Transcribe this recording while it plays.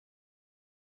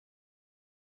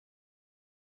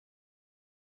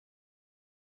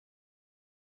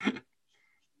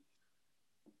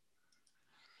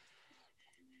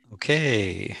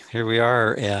Okay, here we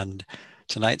are, and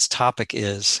tonight's topic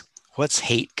is what's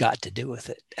hate got to do with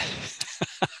it?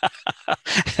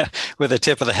 With a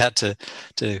tip of the hat to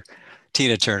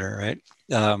Tina Turner, right?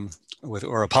 Um, with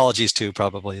or apologies to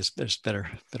probably is there's better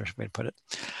way to put it.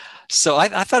 So I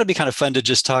thought it'd be kind of fun to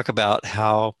just talk about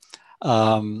how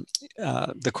um,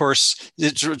 the course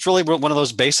it's really one of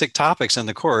those basic topics in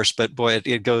the course, but boy,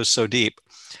 it goes so deep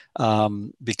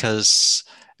because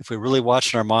if we really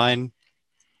watch in our mind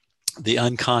the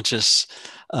unconscious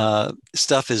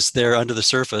stuff is there under the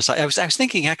surface. I was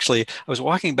thinking actually, I was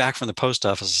walking back from the post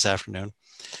office this afternoon,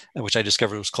 which I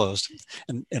discovered was closed,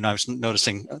 and I was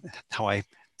noticing how I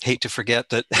hate to forget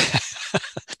that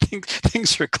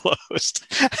things are closed,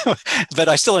 but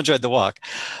I still enjoyed the walk.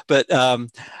 But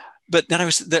but then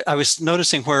I was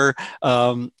noticing where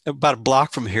about a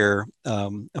block from here,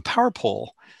 a power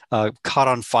pole caught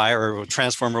on fire, or a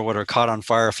transformer would have caught on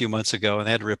fire a few months ago, and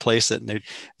they had to replace it. And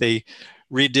they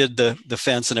redid the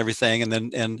fence and everything.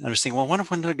 And I was thinking, well, I wonder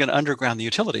when they're going to underground the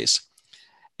utilities.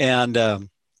 And and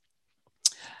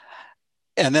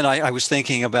then I was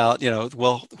thinking about,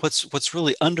 well, what's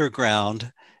really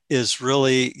underground is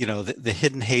really, the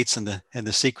hidden hates and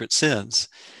the secret sins.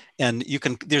 And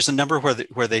there's a number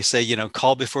where they say,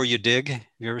 call before you dig. Have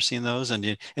you ever seen those?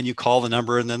 And you call the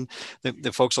number, and then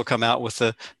the folks will come out with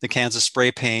the cans of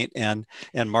spray paint and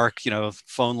mark,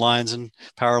 phone lines and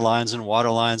power lines and water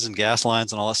lines and gas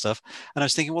lines and all that stuff. And I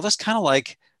was thinking, well, that's kind of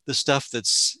like the stuff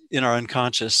that's in our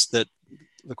unconscious that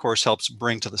the course helps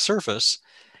bring to the surface.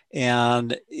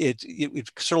 And it's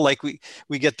sort of like we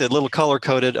get the little color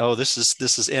coded, oh, this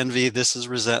is envy, this is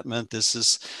resentment, this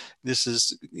is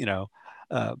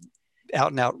uh,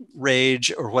 out and out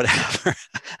rage or whatever.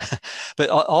 But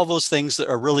all those things that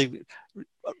are really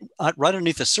right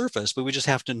underneath the surface, but we just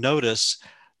have to notice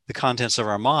the contents of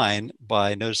our mind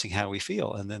by noticing how we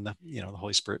feel, and then the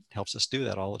Holy Spirit helps us do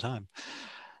that all the time.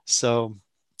 So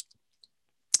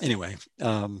anyway,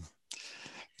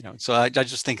 so I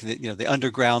just think that the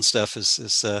underground stuff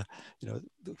is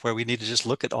where we need to just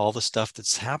look at all the stuff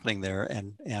that's happening there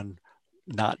and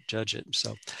not judge it.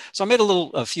 So I made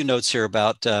a few notes here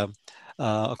about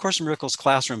A Course in Miracles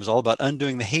classroom is all about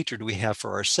undoing the hatred we have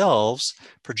for ourselves,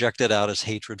 projected out as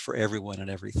hatred for everyone and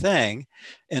everything,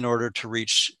 in order to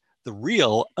reach the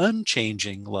real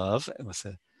unchanging love. With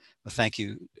a thank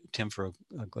you, Tim, for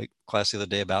a great class the other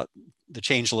day about the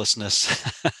changelessness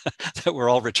that we're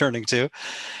all returning to,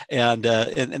 and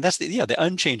that's the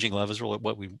unchanging love is really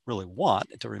what we really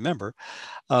want to remember,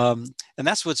 and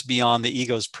that's what's beyond the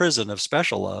ego's prison of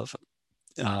special love,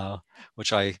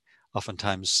 which I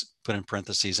oftentimes put in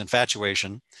parentheses,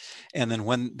 infatuation. And then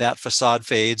when that facade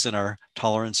fades and our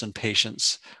tolerance and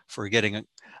patience for getting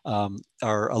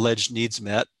our alleged needs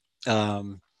met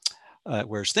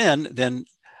wears thin, then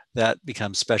that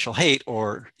becomes special hate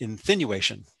or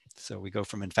insinuation. So we go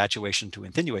from infatuation to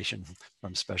insinuation,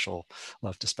 from special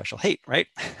love to special hate, right?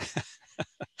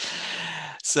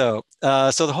 So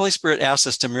the Holy Spirit asks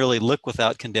us to merely look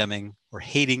without condemning or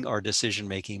hating our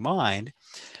decision-making mind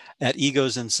at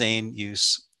ego's insane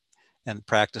use and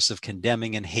practice of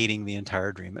condemning and hating the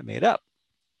entire dream it made up,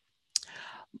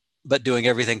 but doing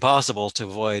everything possible to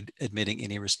avoid admitting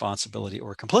any responsibility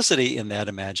or complicity in that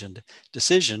imagined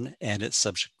decision and its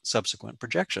subsequent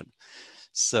projection.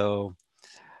 So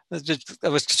that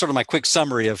was sort of my quick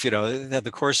summary of,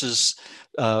 the Course's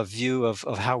view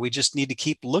of how we just need to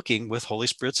keep looking with Holy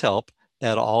Spirit's help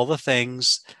at all the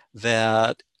things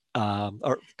that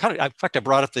or kind of, in fact, I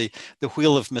brought up the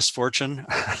wheel of misfortune,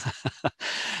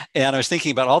 and I was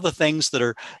thinking about all the things that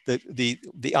are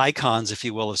the icons, if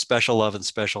you will, of special love and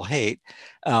special hate.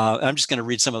 I'm just going to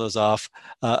read some of those off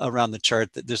around the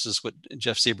chart. That this is what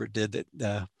Jeff Siebert did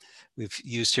that we've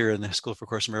used here in the School for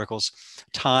Course in Miracles: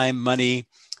 time, money,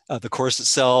 the course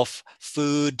itself,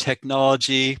 food,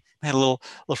 technology. I had a little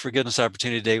forgiveness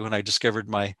opportunity today when I discovered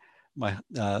my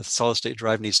solid state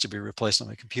drive needs to be replaced on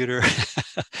my computer.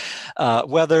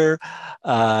 Weather,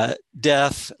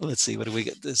 death. Let's see, what do we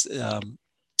get? This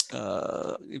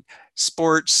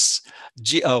sports,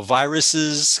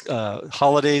 viruses,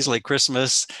 holidays like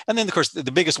Christmas, and then of course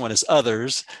the biggest one is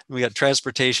others. We got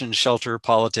transportation, shelter,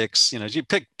 politics. You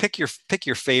pick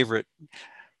your favorite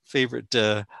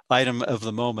item of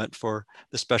the moment for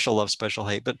the special love, special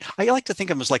hate. But I like to think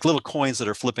of them as like little coins that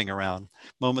are flipping around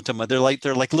moment to moment.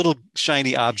 They're like little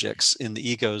shiny objects in the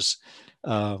ego's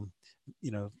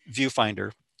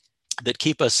viewfinder that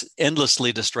keep us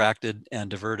endlessly distracted and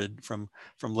diverted from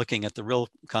looking at the real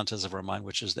contents of our mind,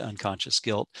 which is the unconscious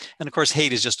guilt. And of course,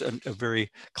 hate is just a very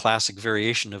classic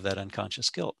variation of that unconscious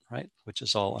guilt, right? Which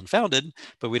is all unfounded,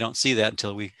 but we don't see that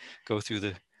until we go through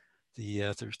the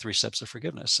the three steps of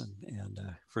forgiveness, and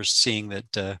first seeing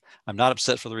that I'm not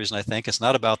upset for the reason I think. It's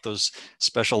not about those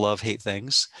special love hate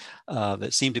things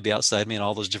that seem to be outside me, and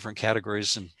all those different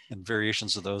categories and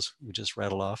variations of those we just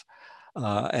rattled off,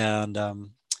 and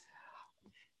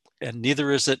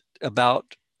neither is it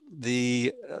about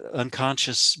the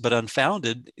unconscious but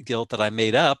unfounded guilt that I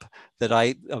made up that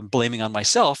I'm blaming on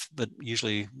myself, but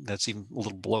usually that's even a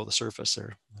little below the surface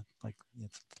there,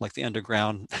 like the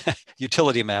underground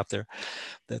utility map there,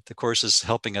 that the Course is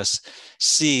helping us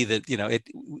see that,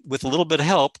 with a little bit of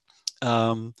help,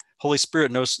 Holy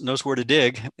Spirit knows where to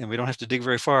dig, and we don't have to dig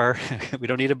very far. We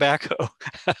don't need a backhoe.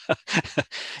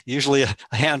 Usually a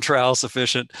hand trowel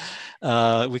sufficient.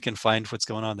 We can find what's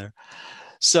going on there.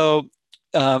 So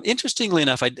interestingly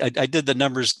enough, I did the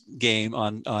numbers game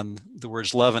on the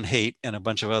words love and hate and a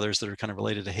bunch of others that are kind of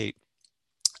related to hate.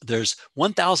 There's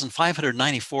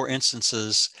 1,594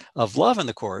 instances of love in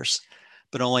the Course,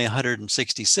 but only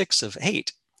 166 of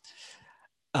hate.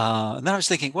 And then I was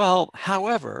thinking, well,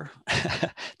 however,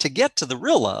 to get to the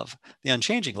real love, the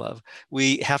unchanging love,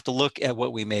 we have to look at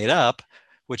what we made up,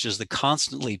 which is the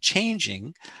constantly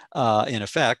changing, in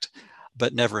effect,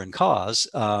 but never in cause,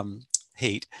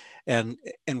 hate.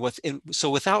 So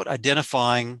without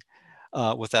identifying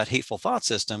with that hateful thought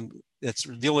system, that's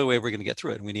the only way we're going to get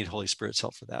through it. And we need Holy Spirit's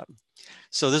help for that.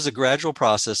 So this is a gradual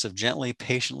process of gently,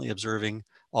 patiently observing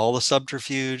all the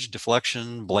subterfuge,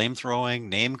 deflection, blame throwing,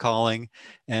 name calling,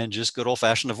 and just good old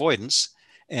fashioned avoidance,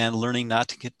 and learning not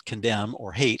to condemn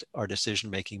or hate our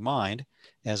decision-making mind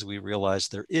as we realize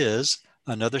there is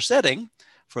another setting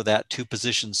for that two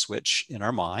position switch in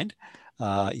our mind,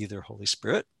 either Holy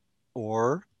Spirit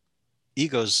or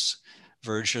ego's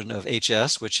version of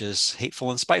HS, which is hateful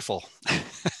and spiteful.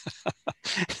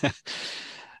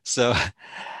 So,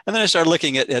 and then I started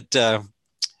looking at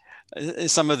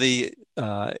some of the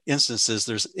instances.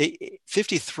 There's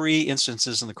 53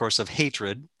 instances in the Course of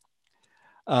hatred,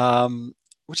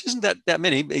 which isn't that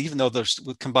many, even though there's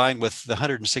combined with the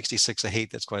 166 of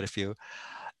hate, that's quite a few.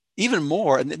 Even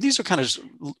more, and these are kind of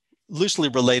loosely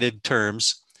related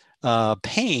terms.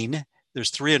 Pain,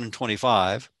 there's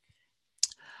 325.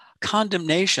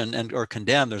 Condemnation or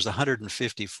condemn, there's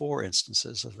 154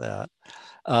 instances of that.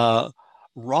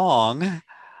 Wrong,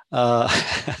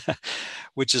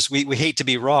 which is we hate to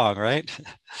be wrong, right?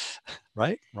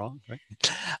 Right? Wrong, right?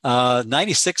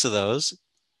 96 of those.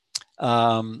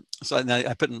 So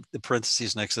I put in the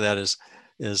parentheses next to that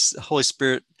is Holy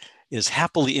Spirit is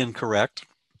happily incorrect.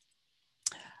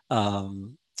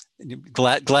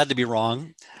 Glad to be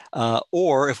wrong.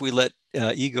 Or if we let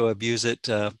ego abuse it,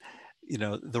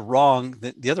 the wrong,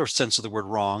 the other sense of the word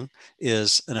wrong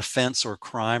is an offense or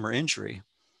crime or injury.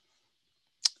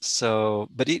 So,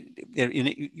 but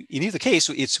in either case,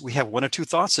 we have one or two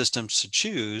thought systems to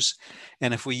choose.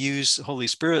 And if we use Holy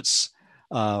Spirit's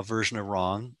version of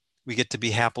wrong, we get to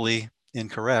be happily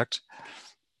incorrect.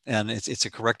 And it's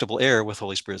a correctable error with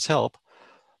Holy Spirit's help.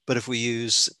 But if we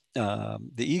use the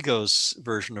ego's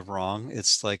version of wrong,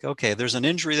 it's like, okay, there's an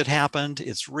injury that happened.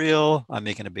 It's real. I'm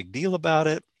making a big deal about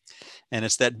it. And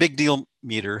it's that big deal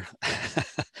meter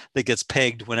that gets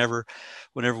pegged whenever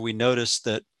we notice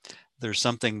that there's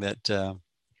something that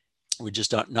we're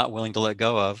just not willing to let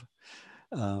go of.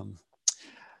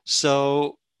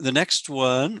 So the next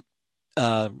one,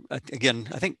 again,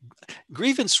 I think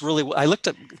grievance really, I looked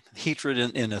up hatred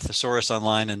in a thesaurus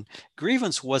online, and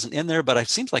grievance wasn't in there, but it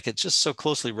seems like it's just so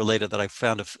closely related that I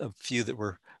found a few that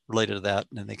were related to that,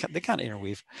 and they kind of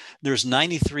interweave. There's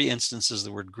 93 instances of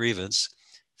the word grievance,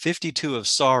 52 of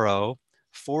sorrow,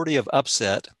 40 of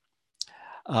upset,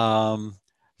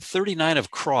 39 of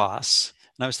cross.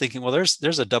 And I was thinking, well,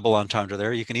 there's a double entendre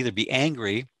there. You can either be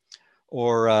angry,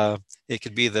 or it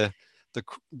could be the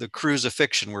cruise of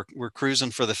fiction. We're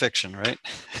cruising for the fiction, right?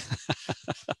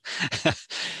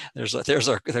 there's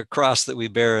the cross that we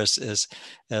bear as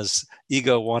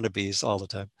ego wannabes all the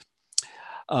time.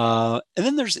 And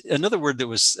then there's another word that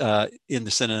was in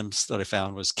the synonyms that I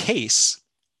found was case.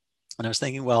 And I was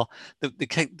thinking, well,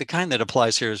 the kind that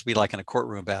applies here is be like in a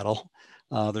courtroom battle.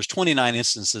 There's 29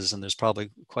 instances, and there's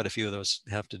probably quite a few of those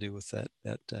have to do with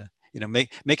that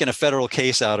making a federal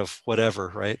case out of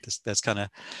whatever, right? That's kind of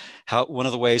how one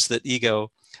of the ways that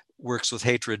ego works with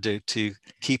hatred to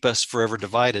keep us forever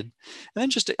divided. And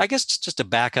then just to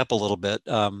back up a little bit,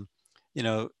 I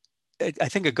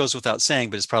think it goes without saying,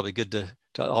 but it's probably good to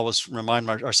always remind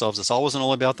ourselves it's always and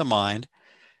only about the mind.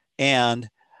 And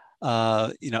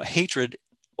hatred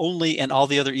only, and all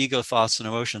the other ego thoughts and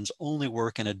emotions only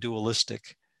work in a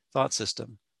dualistic thought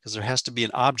system, because there has to be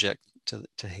an object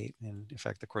to hate. And in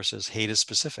fact, the Course says hate is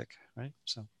specific, right?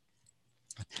 So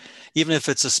even if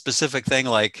it's a specific thing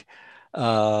like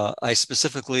I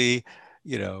specifically,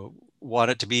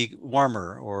 want it to be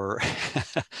warmer, or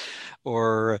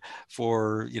or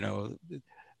for,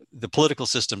 the political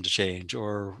system to change,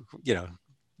 or,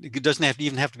 it doesn't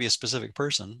even have to be a specific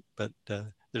person, but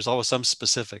there's always some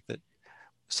specific,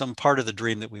 some part of the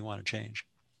dream that we want to change.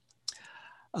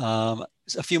 A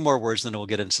few more words, then we'll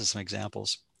get into some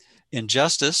examples.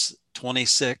 Injustice,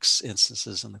 26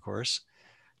 instances in the course,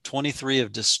 23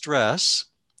 of distress,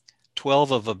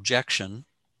 12 of objection,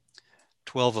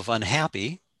 12 of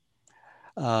unhappy,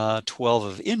 12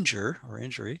 of injure or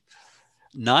injury,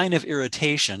 9 of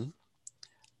irritation,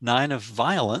 9 of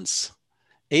violence,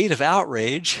 8 of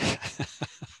outrage.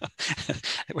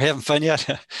 We're having fun yet?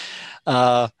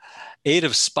 8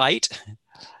 of spite,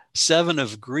 7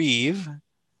 of grieve,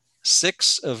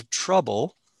 6 of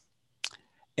trouble,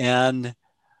 and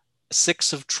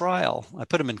 6 of trial. I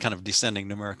put them in kind of descending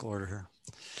numerical order here.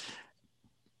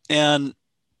 And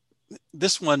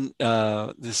this one,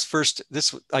 one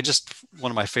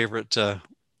of my favorite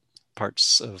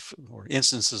parts of, or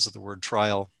instances of the word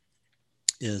trial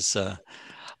is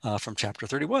from chapter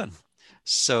 31.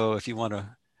 So if you want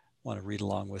to read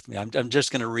along with me, I'm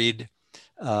just going to read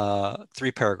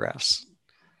 3 paragraphs.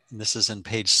 And this is in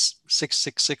page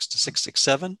 666 to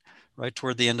 667, right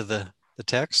toward the end of the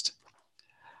text.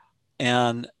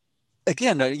 And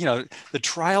again, the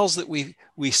trials that we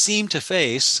seem to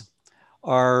face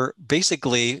are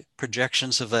basically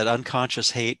projections of that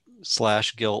unconscious hate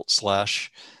 / guilt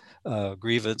 /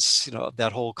 grievance,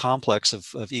 that whole complex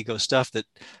of ego stuff that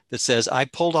says, I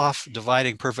pulled off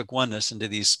dividing perfect oneness into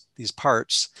these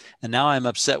parts, and now I'm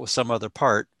upset with some other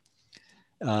part,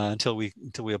 until we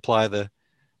apply the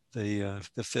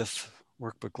 5th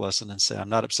workbook lesson and say, I'm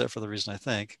not upset for the reason I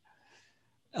think.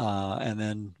 And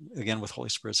then again, with Holy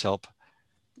Spirit's help,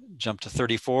 jump to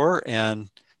 34 and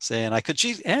say, and I could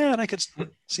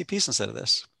see peace instead of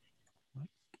this.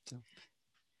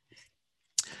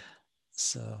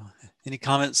 So any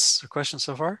comments or questions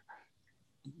so far?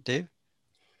 Dave?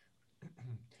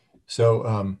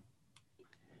 So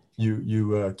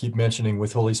you keep mentioning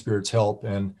with Holy Spirit's help,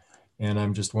 and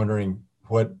I'm just wondering,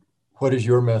 what is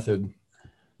your method?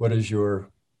 How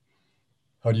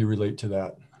do you relate to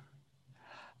that?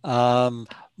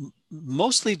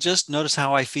 Mostly just notice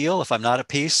how I feel. If I'm not at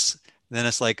peace, then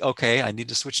it's like, okay, I need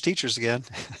to switch teachers again,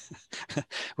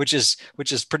 which is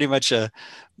pretty much a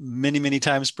many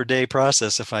times per day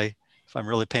process if I'm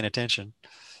really paying attention.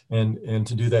 And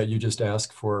to do that, you just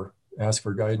ask for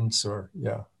guidance, or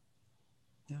yeah.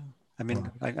 I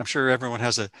mean, I'm sure everyone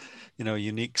has a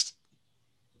unique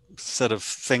set of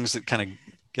things that kind of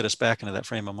get us back into that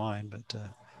frame of mind. But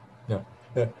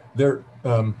there.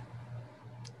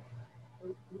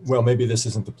 Well, maybe this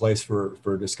isn't the place for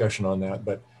a discussion on that,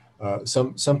 but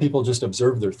some people just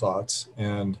observe their thoughts,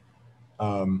 and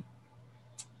I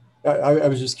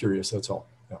was just curious. That's all.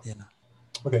 Yeah.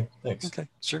 Okay. Thanks. Okay.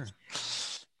 Sure.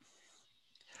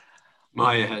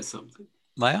 Maya has something.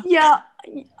 Maya? Yeah.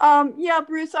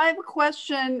 Bruce, I have a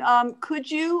question. Could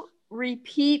you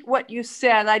repeat what you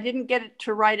said? I didn't get it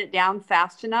to write it down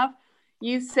fast enough.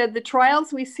 You said the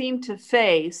trials we seem to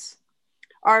face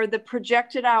are the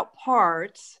projected out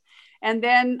parts. And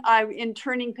then in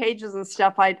turning pages and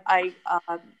stuff,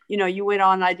 you went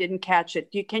on, I didn't catch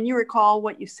it. Can you recall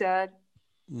what you said?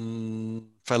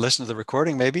 If I listen to the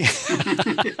recording, maybe.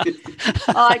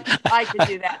 I could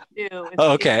do that too.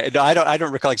 Okay. No, I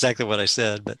don't recall exactly what I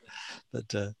said, but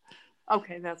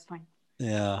okay, that's fine.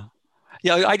 Yeah.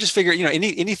 I just figure,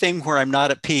 anything where I'm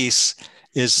not at peace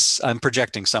I'm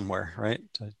projecting somewhere, right?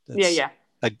 Yeah.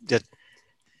 I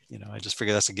just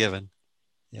figure that's a given.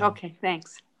 Yeah. Okay,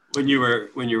 thanks. When you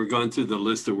were going through the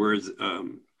list of words,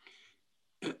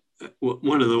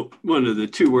 one of the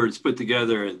 2 words put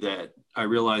together that I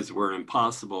realized were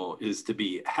impossible is to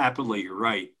be happily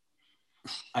right.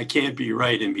 I can't be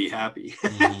right and be happy.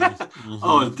 Mm-hmm.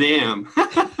 Oh, damn.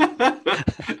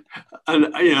 And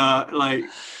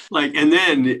and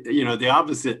then the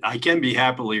opposite. I can be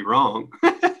happily wrong.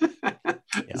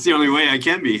 It's the only way I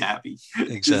can be happy.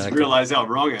 Exactly. Just realize how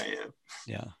wrong I am.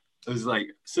 Yeah. I was like,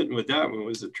 sitting with that one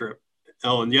was a trip.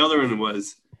 Oh, and the other one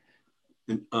was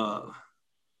the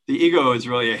ego is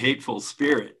really a hateful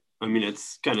spirit. I mean,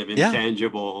 it's kind of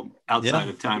intangible outside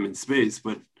of time and space,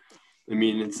 but I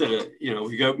mean, instead of,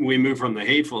 we move from the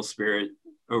hateful spirit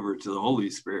over to the Holy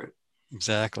Spirit.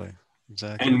 Exactly.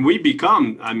 And we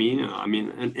become,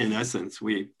 in essence,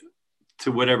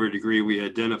 to whatever degree we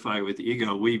identify with the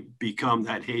ego, we become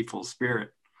that hateful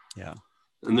spirit. Yeah.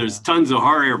 And there's tons of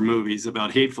horror movies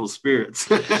about hateful spirits.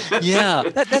 Yeah,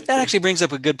 that actually brings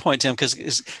up a good point, Tim,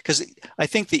 because I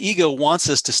think the ego wants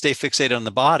us to stay fixated on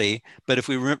the body, but if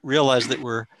we realize that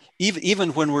we're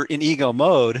even when we're in ego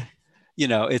mode,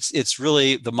 it's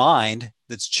really the mind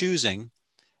that's choosing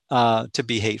to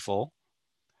be hateful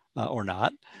or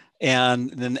not,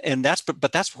 and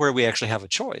that's where we actually have a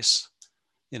choice.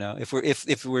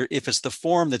 If it's the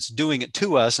form that's doing it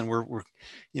to us, and we're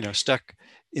stuck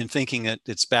in thinking that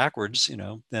it's backwards,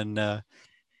 then the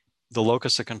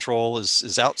locus of control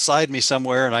is outside me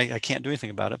somewhere, and I can't do anything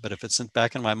about it. But if it's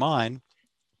back in my mind,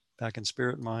 back in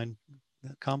spirit mind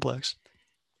complex,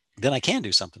 then I can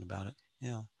do something about it.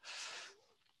 Yeah.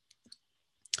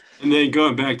 And then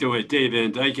going back to what Dave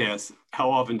Van Dyke asked, how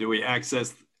often do we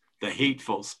access the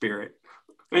hateful spirit?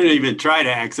 We don't even try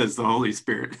to access the Holy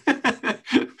Spirit.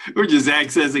 We're just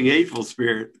accessing hateful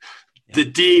spirit, the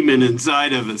demon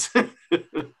inside of us.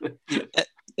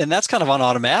 And that's kind of on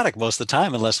automatic most of the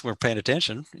time, unless we're paying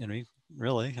attention.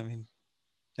 Really,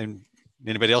 and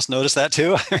anybody else notice that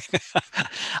too?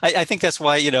 I think that's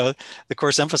why, the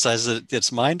Course emphasizes that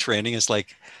it's mind training. It's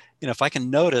like, if I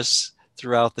can notice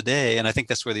throughout the day, and I think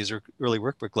that's where these early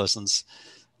workbook lessons,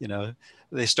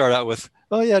 they start out with,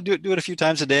 oh yeah, do it a few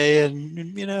times a day. And,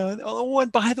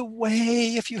 and by the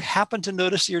way, if you happen to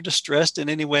notice you're distressed in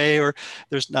any way, or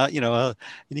there's not,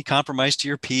 any compromise to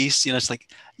your peace, it's like,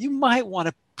 you might want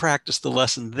to practice the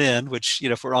lesson then, which,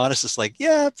 if we're honest, it's like,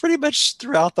 yeah, pretty much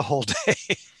throughout the whole day.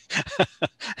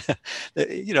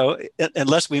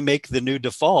 Unless we make the new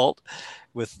default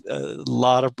with a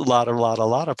lot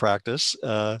of practice,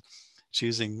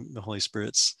 choosing the Holy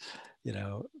Spirit's,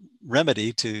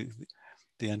 remedy to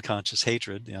the unconscious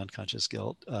hatred, the unconscious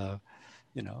guilt. We're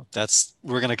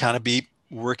going to kind of be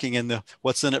working in the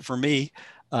what's in it for me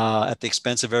at the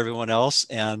expense of everyone else,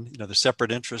 and the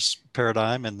separate interest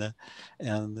paradigm, and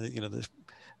the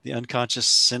unconscious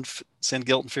sin,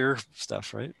 guilt, and fear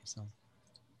stuff, right? So,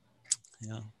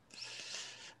 yeah.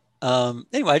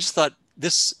 Anyway, I just thought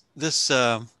this.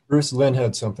 Bruce, Lynn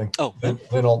had something. Oh,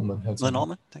 Lynn Altman had something. Lynn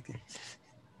Altman, thank you.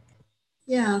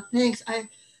 Yeah, thanks. I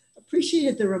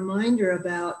appreciated the reminder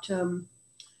about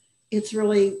it's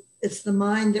the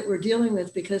mind that we're dealing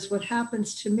with, because what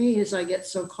happens to me is I get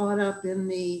so caught up in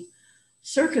the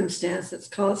circumstance that's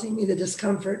causing me the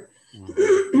discomfort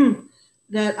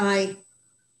that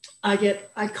I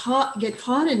get caught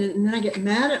in it, and then I get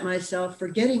mad at myself for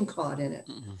getting caught in it.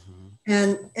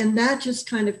 Mm-hmm. And that just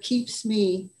kind of keeps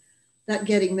me, that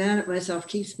getting mad at myself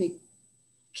keeps me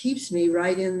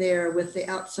right in there with the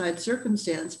outside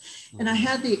circumstance. And I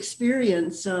had the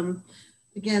experience,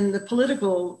 again, the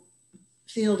political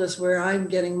field is where I'm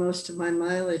getting most of my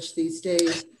mileage these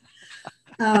days.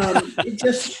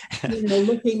 Just,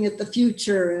 looking at the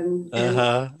future and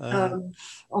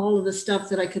all of the stuff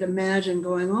that I could imagine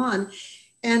going on.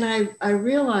 And I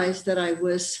realized that I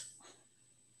was,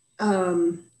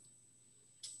 I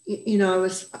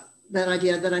was that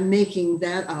idea that I'm making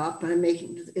that up, I'm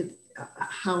making it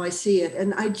how I see it.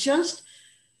 And I just,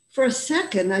 for a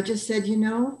second, I just said,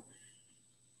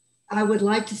 I would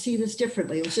like to see this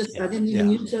differently. It was just, I didn't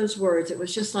even use those words. It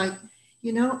was just like,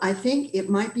 I think it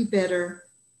might be better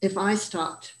if I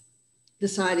stopped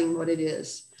deciding what it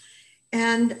is.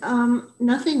 And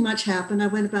nothing much happened. I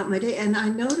went about my day, and I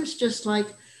noticed just like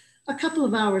a couple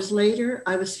of hours later,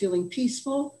 I was feeling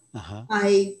peaceful. Uh-huh.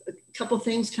 A couple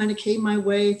things kind of came my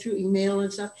way through email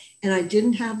and stuff, and I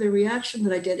didn't have the reaction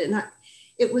that I did. And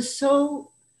it wasn't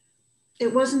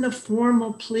a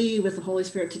formal plea with the Holy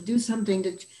Spirit to do something,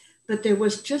 but there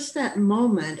was just that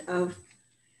moment of,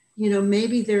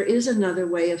 maybe there is another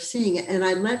way of seeing it. And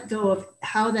I let go of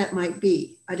how that might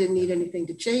be. I didn't need anything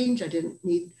to change. I didn't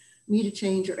need me to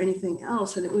change or anything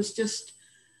else. And it was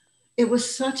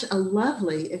such a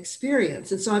lovely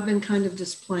experience. And so I've been kind of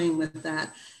just playing with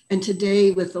that. And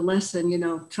today with the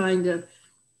lesson, trying to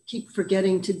keep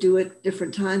forgetting to do it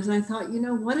different times. And I thought,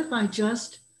 what if I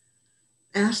just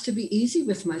asked to be easy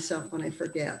with myself when I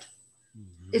forget?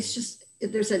 Mm-hmm. It's just,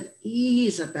 there's an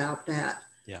ease about that.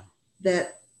 Yeah.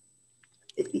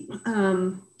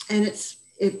 And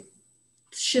it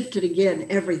shifted again,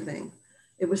 everything.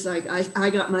 It was like, I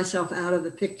got myself out of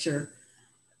the picture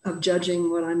of judging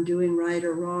what I'm doing right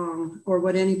or wrong, or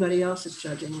what anybody else is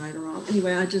judging right or wrong.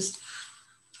 Anyway, I just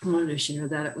wanted to share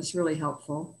that. It was really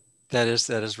helpful. That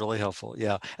is really helpful.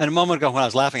 Yeah. And a moment ago when I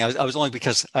was laughing, I was only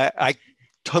because I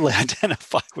totally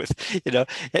identify with,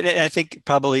 and I think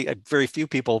probably very few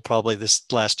people probably this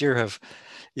last year have,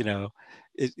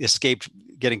 escaped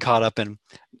getting caught up in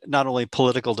not only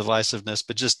political divisiveness,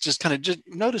 but just kind of just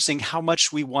noticing how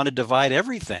much we want to divide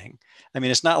everything. I mean,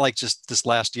 it's not like just this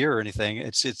last year or anything.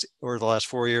 It's or the last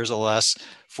 4 years, or the last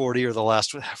 40, or the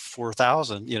last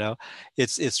 4,000. You know,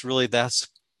 it's really, that's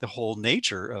the whole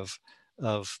nature of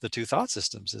the two thought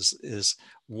systems. Is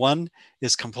one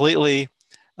is completely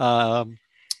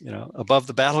above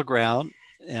the battleground,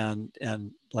 and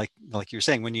like you're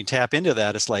saying, when you tap into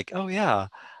that, it's like, oh yeah,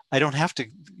 I don't have to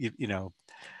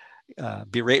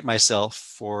berate myself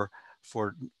for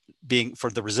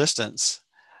the resistance,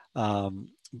 and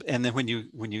then when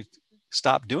you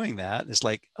stop doing that, it's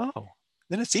like, oh,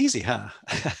 then it's easy, huh?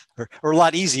 or a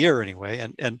lot easier anyway.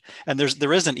 And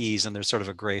there is an ease, and there's sort of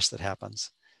a grace that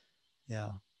happens.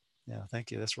 Yeah,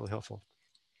 thank you, that's really helpful.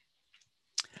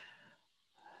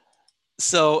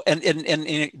 So, and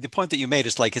the point that you made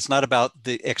is like, it's not about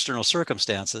the external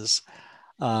circumstances.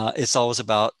 It's always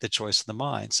about the choice of the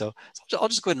mind. So I'll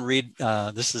just go ahead and read.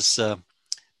 This is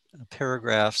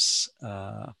paragraphs,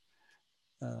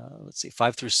 let's see,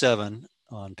 5 through 7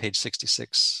 on page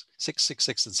 66,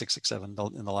 666 and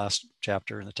 667 in the last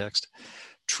chapter in the text.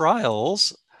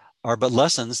 Trials are but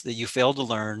lessons that you failed to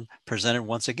learn, presented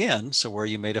once again. So where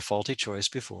you made a faulty choice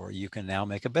before, you can now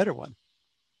make a better one.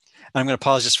 I'm going to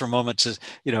pause just for a moment to,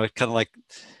 kind of like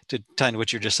to tie into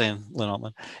what you're just saying, Lynn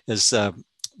Altman, is that,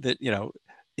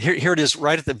 here it is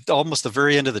right at almost the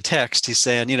very end of the text. He's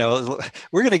saying,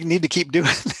 we're going to need to keep doing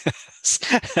this.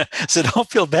 So don't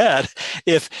feel bad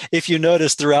if you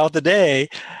notice throughout the day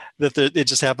that it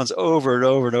just happens over and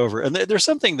over and over. And there's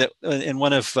something that in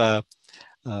one of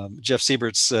Jeff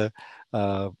Siebert's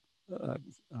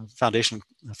Foundation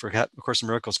for A Course in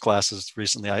Miracles classes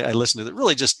recently, I listened to that,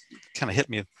 really just kind of hit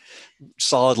me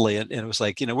solidly. And it was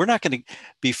like, we're not going to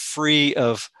be free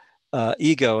of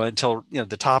ego until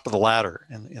the top of the ladder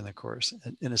in the Course.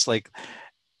 And it's like,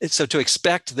 so to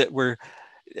expect that we're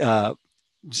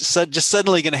just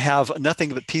suddenly going to have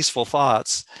nothing but peaceful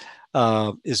thoughts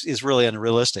is really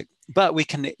unrealistic. But we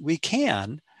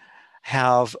can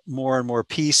have more and more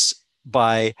peace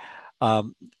by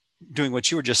doing what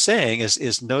you were just saying,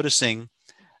 is noticing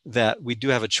that we do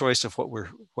have a choice of what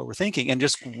we're thinking, and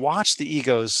just watch the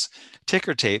ego's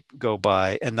ticker tape go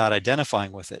by and not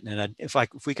identifying with it. And if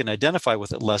we can identify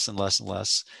with it less and less and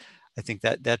less, I think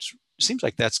that seems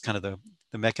like that's kind of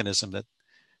the mechanism that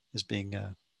is being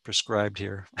prescribed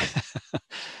here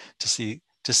to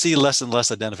see less and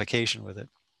less identification with it.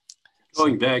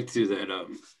 Going back to that,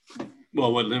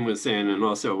 what Lynn was saying, and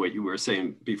also what you were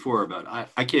saying before about,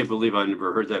 I can't believe I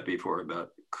never heard that before about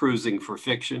cruising for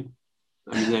fiction.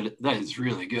 I mean, that is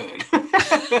really good.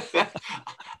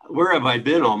 Where have I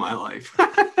been all my life?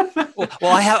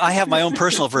 well, I have my own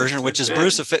personal version, which is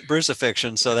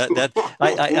Brucifixion. So that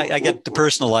I get to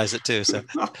personalize it too. So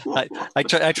I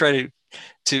try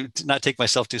to not take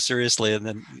myself too seriously, and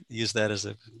then use that as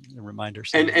a reminder.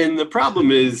 So. And the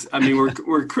problem is, I mean,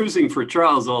 we're cruising for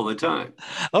trials all the time.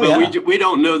 Oh, but yeah. we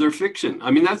don't know they're fiction. I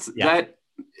mean, there's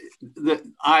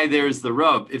the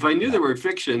rub. If I knew they were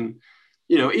fiction,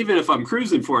 even if I'm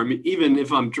cruising for them, even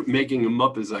if I'm making them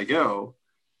up as I go,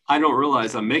 I don't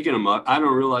realize I'm making them up. I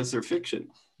don't realize they're fiction.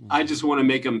 Mm-hmm. I just want to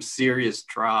make them serious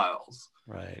trials,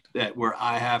 right? Where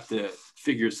I have to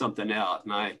figure something out,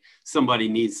 and somebody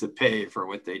needs to pay for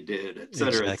what they did, et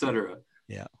cetera, et cetera.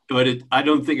 Yeah. But I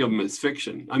don't think of them as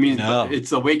fiction. I mean, no.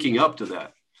 It's a waking up to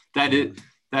that.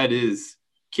 That is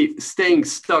keep staying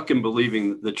stuck in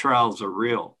believing the trials are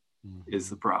real is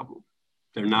the problem.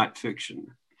 They're not fiction.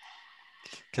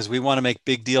 Because we want to make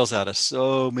big deals out of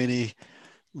so many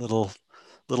little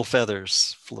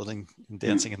feathers floating and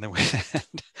dancing in the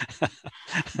wind.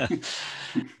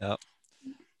 Yep.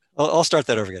 I'll start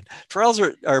that over again. Trials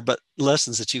are but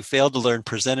lessons that you failed to learn,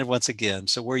 presented once again.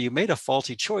 So where you made a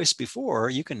faulty choice before,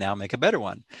 you can now make a better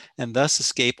one, and thus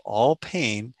escape all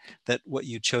pain that what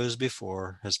you chose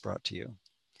before has brought to you.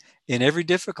 In every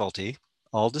difficulty,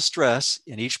 all distress,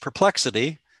 in each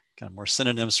perplexity, kind of more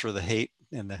synonyms for the hate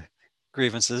and the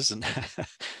grievances and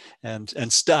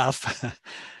stuff. A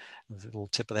little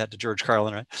tip of that to George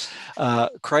Carlin, right?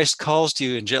 Christ calls to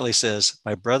you and gently says,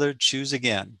 "My brother, choose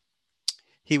again."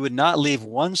 He would not leave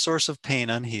one source of pain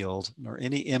unhealed, nor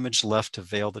any image left to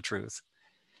veil the truth.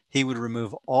 He would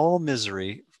remove all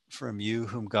misery from you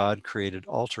whom God created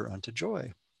altar unto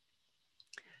joy.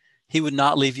 He would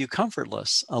not leave you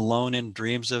comfortless, alone in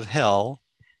dreams of hell,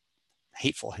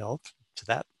 hateful hell,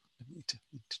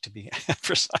 to be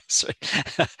precise,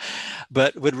 right?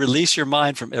 But would release your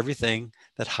mind from everything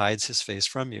that hides his face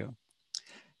from you.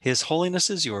 His holiness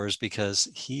is yours because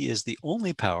he is the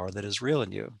only power that is real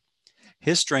in you.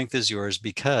 His strength is yours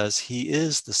because he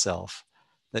is the self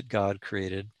that God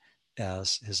created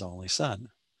as his only son.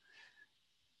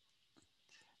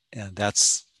 And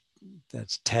that's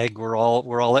tag. We're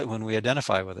all it when we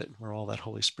identify with it. We're all that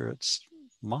Holy Spirit's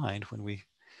mind when we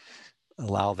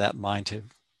allow that mind to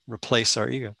replace our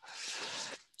ego.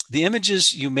 The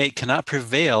images you make cannot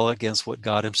prevail against what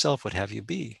God himself would have you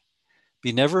be.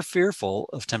 Be never fearful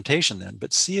of temptation then,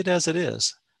 but see it as it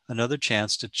is, another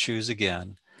chance to choose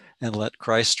again, and let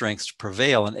Christ's strength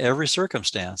prevail in every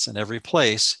circumstance and every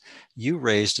place you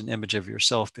raised an image of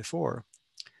yourself before.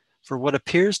 For what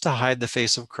appears to hide the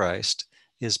face of Christ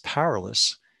is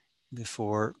powerless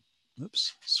before,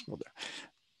 oops, scroll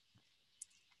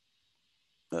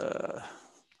there. My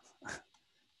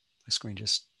screen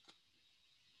just,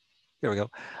 there we go.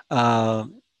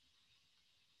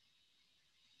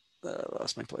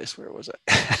 Lost my place. Where was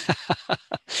I?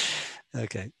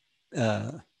 Okay.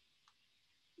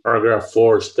 Paragraph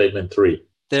 4, statement 3.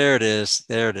 There it is.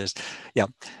 There it is. Yeah.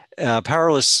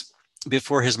 Powerless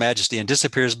before his majesty and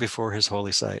disappears before his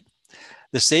holy sight.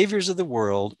 The saviors of the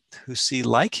world who see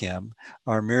like him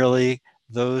are merely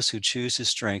those who choose his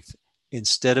strength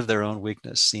instead of their own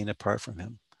weakness seen apart from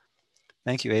him.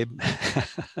 Thank you, Abe.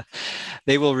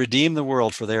 They will redeem the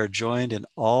world, for they are joined in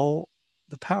all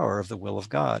the power of the will of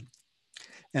God.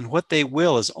 And what they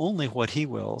will is only what he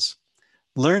wills.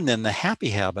 Learn then the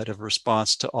happy habit of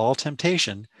response to all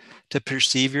temptation to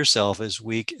perceive yourself as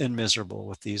weak and miserable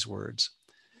with these words.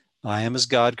 I am as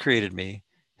God created me.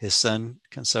 His son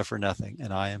can suffer nothing,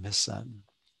 and I am his son.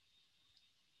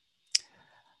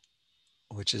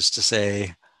 Which is to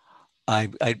say,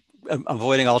 I'm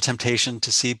avoiding all temptation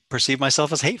to perceive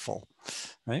myself as hateful,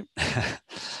 right?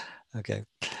 Okay.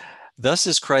 Thus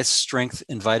is Christ's strength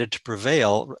invited to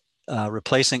prevail,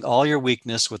 replacing all your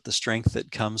weakness with the strength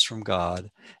that comes from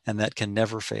God and that can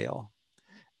never fail.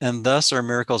 And thus are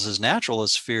miracles as natural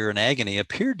as fear and agony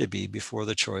appeared to be before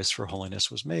the choice for holiness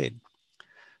was made.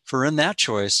 For in that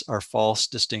choice are false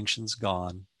distinctions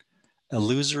gone,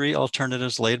 illusory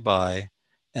alternatives laid by,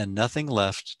 and nothing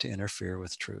left to interfere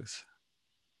with truth.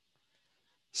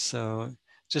 So it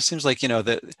just seems like,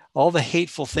 that all the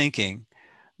hateful thinking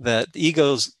that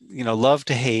egos, love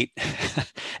to hate, and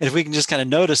if we can just kind of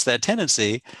notice that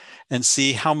tendency and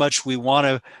see how much we want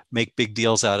to make big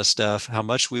deals out of stuff, how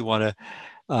much we want to,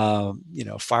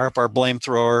 fire up our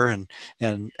flamethrower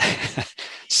and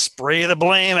spray the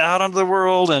blame out onto the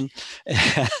world and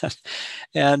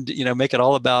make it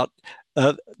all about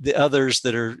the others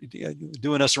that are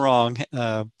doing us wrong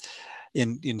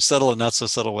in subtle and not so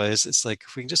subtle ways. It's like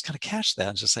if we can just kind of catch that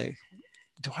and just say,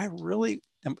 do I really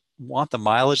want the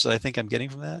mileage that I think I'm getting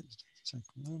from that? It's like,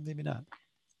 well, maybe not.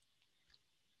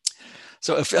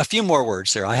 So a few more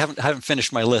words there. I haven't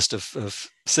finished my list of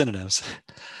synonyms.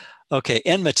 Okay,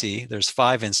 enmity, there's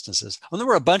 5 instances. Well, there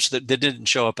were a bunch that didn't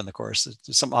show up in the course.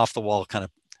 There's some off the wall kind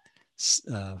of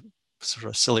sort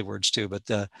of silly words too, but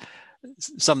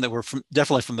some that we're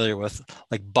definitely familiar with,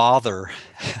 like bother.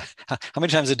 How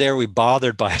many times a day are we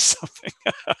bothered by something?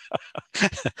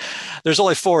 There's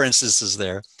only 4 instances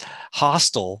there.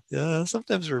 Hostile,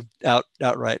 sometimes we're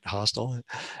outright hostile.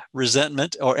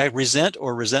 Resentment or resent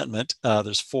or resentment,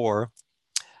 there's 4.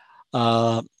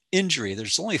 Injury,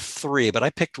 there's only 3, but I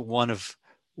picked one of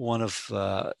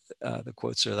the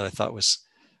quotes there that I thought was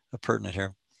pertinent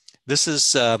here. This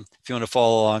is, if you want to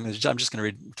follow along, I'm just going to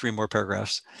read 3 more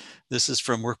paragraphs. This is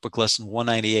from Workbook Lesson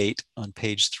 198 on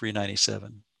page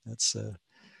 397. That's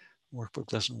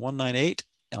Workbook Lesson 198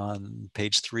 on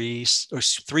page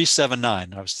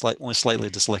 379. I was only slightly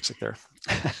dyslexic there.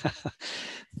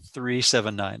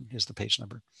 379 is the page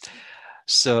number.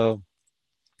 So,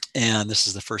 and this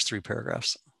is the first 3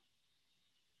 paragraphs.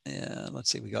 And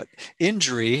let's see, we got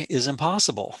injury is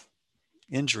impossible.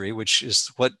 Injury, which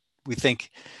is what we think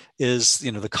is,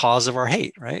 the cause of our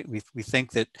hate, right? We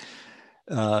think that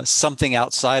something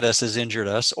outside us has injured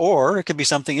us, or it could be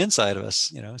something inside of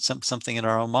us, something in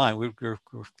our own mind. We're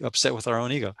upset with our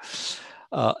own ego.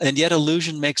 And yet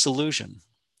illusion makes illusion.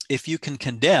 If you can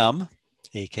condemn,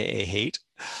 aka hate,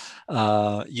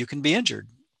 you can be injured.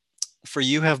 For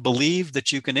you have believed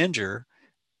that you can injure,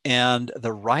 and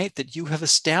the right that you have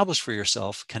established for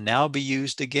yourself can now be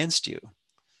used against you.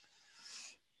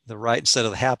 The right instead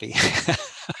of the happy. Had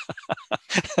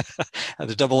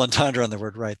a double entendre on the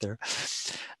word right there.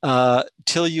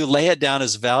 Till you lay it down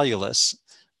as valueless,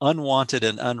 unwanted,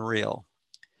 and unreal.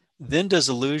 Then does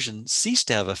illusion cease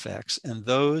to have effects, and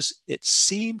those it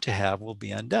seemed to have will be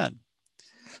undone.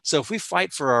 So if we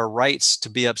fight for our rights to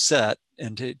be upset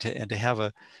and to have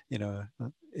a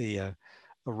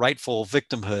rightful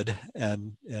victimhood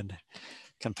and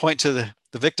can point to the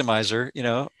victimizer,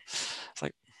 it's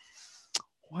like,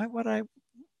 why would I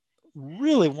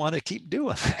really want to keep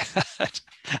doing that?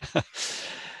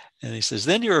 And he says,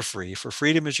 then you are free, for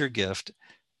freedom is your gift,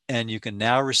 and you can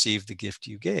now receive the gift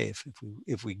you gave.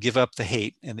 If we give up the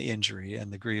hate and the injury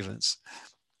and the grievance.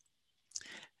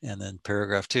 And then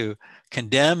paragraph 2,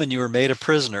 condemn and you are made a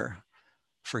prisoner.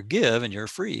 Forgive and you're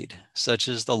freed. Such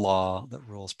is the law that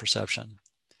rules perception.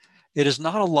 It is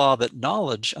not a law that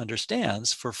knowledge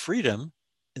understands, for freedom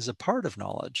is a part of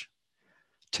knowledge.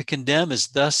 To condemn is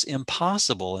thus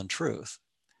impossible in truth.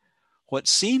 What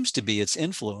seems to be its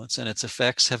influence and its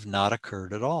effects have not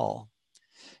occurred at all.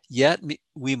 Yet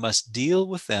we must deal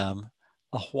with them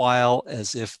a while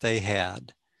as if they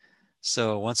had.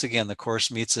 So once again, the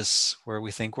Course meets us where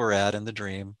we think we're at in the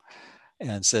dream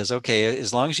and says, okay,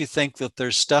 as long as you think that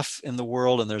there's stuff in the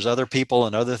world and there's other people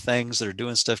and other things that are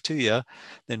doing stuff to you,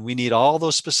 then we need all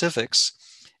those specifics.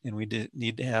 And we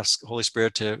need to ask Holy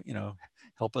Spirit to,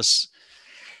 help us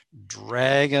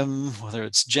drag them, whether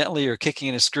it's gently or kicking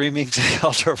and screaming, to the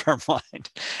altar of our mind,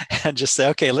 and just say,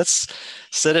 okay, let's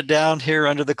set it down here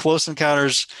under the Close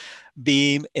Encounters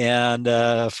beam and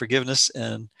forgiveness,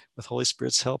 and with Holy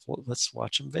Spirit's help, let's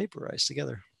watch them vaporize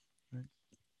together.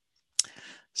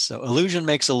 So illusion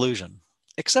makes illusion,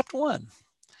 except one.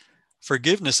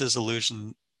 Forgiveness is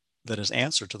illusion that is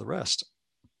answer to the rest.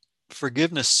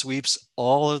 Forgiveness sweeps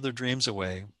all other dreams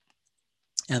away.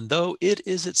 And though it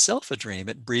is itself a dream,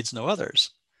 it breeds no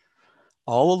others.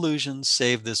 All illusions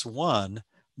save this one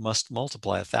must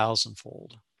multiply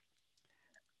 1,000-fold.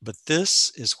 But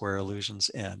this is where illusions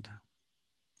end.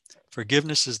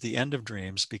 Forgiveness is the end of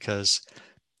dreams because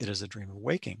it is a dream of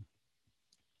waking.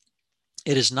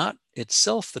 It is not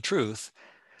itself the truth,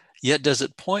 yet does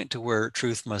it point to where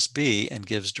truth must be and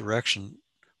gives direction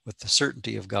with the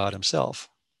certainty of God himself.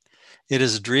 It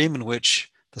is a dream in which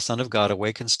the Son of God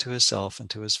awakens to himself and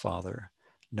to his Father,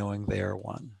 knowing they are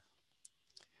one.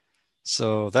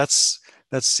 So that's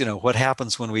what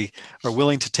happens when we are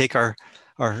willing to take our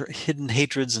hidden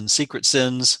hatreds and secret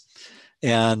sins,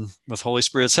 and with Holy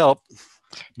Spirit's help,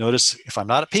 notice if I'm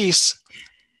not at peace,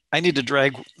 I need to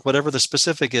drag whatever the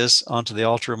specific is onto the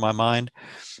altar of my mind,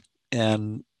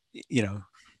 and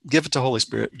give it to Holy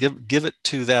Spirit, give it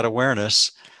to that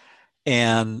awareness,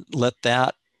 and let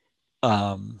that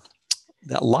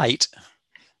that light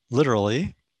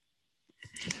literally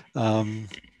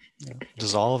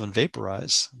dissolve and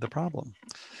vaporize the problem.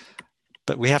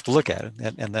 But we have to look at it,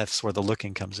 and that's where the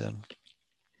looking comes in.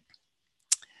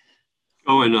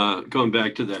 Going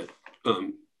back to that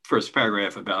first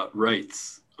paragraph about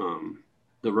rights,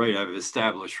 the right I've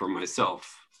established for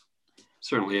myself,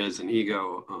 certainly as an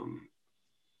ego,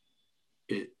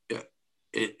 it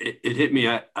hit me.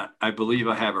 I believe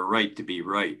I have a right to be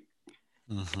right.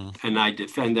 Mm-hmm. And I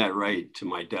defend that right to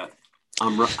my death.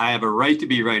 I have a right to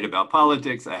be right about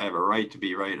politics. I have a right to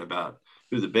be right about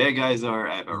who the bad guys are.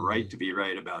 I have a right to be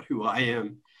right about who I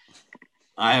am.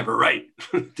 I have a right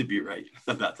to be right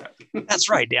about that. That's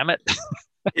right, damn it.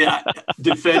 Yeah,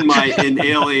 defend my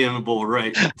inalienable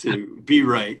right to be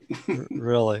right.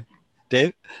 Really?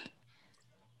 Dave?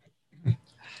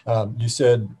 You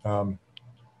said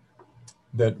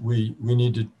that we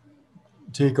need to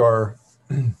take our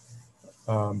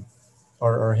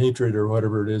hatred or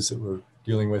whatever it is that we're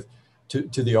dealing with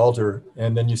to the altar,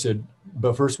 and then you said,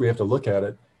 but first we have to look at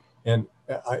it. And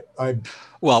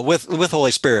well, with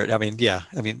Holy Spirit, I mean,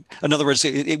 in other words,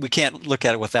 we can't look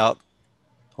at it without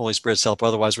Holy Spirit's help.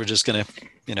 Otherwise, we're just going to,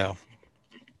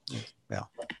 yeah.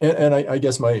 And I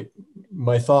guess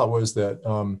my thought was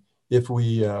that if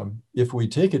we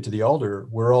take it to the altar,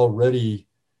 we're already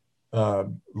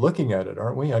looking at it,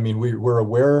 aren't we? I mean, we're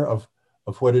aware of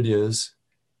what it is,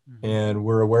 and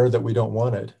we're aware that we don't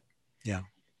want it. Yeah.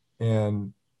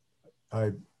 And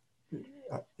am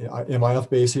I off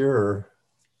base here, or?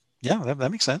 Yeah,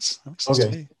 that makes sense. That makes sense to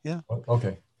me. Yeah.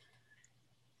 Okay.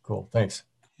 Cool. Thanks.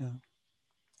 Yeah.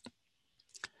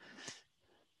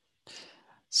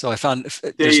 So I found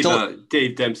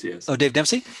Dave Dempsey. Oh, Dave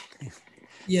Dempsey?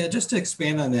 Yeah, just to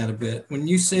expand on that a bit. When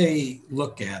you say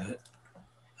look at it,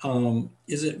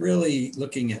 is it really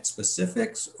looking at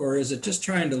specifics, or is it just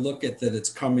trying to look at that it's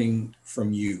coming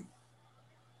from you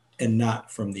and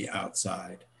not from the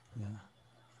outside? Yeah.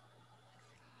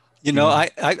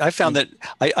 I found that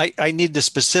I need the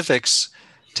specifics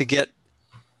to get,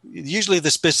 usually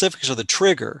the specifics are the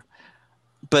trigger,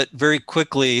 but very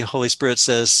quickly Holy Spirit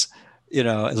says,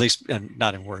 at least, and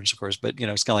not in words, of course, but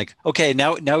it's kind of like, okay,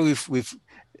 now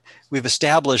we've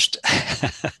established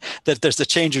that there's a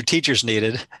change of teachers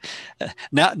needed.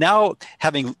 Now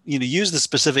having used the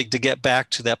specific to get back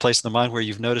to that place in the mind where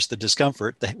you've noticed the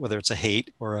discomfort, whether it's a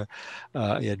hate or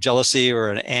a jealousy or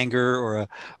an anger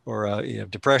or a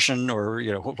depression or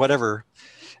whatever,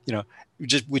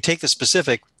 we take the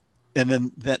specific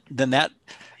that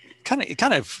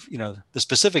kind of, the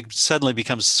specific suddenly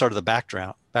becomes sort of the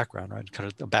background, right? Kind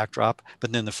of the backdrop.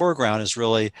 But then the foreground is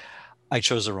really, I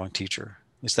chose the wrong teacher.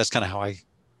 At least that's kind of how I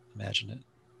imagine it.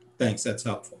 Thanks. That's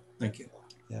helpful. Thank you.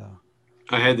 Yeah.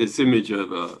 I had this image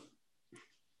of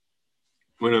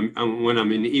when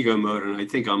I'm in ego mode, and I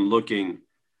think I'm looking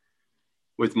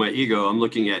with my ego, I'm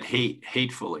looking at hate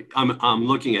hatefully. I'm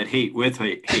looking at hate with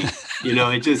hate.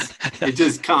 It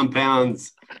just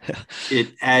compounds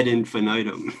it ad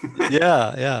infinitum.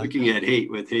 Yeah. Looking at hate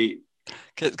with hate.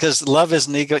 Because love is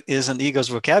an ego's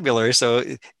vocabulary, so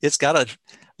it's got to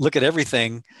look at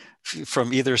everything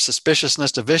from either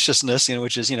suspiciousness to viciousness,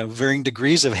 which is varying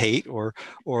degrees of hate or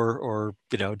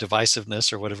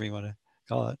divisiveness or whatever you want to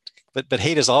call it. But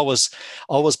hate is always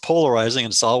polarizing,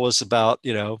 and it's always about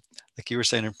like you were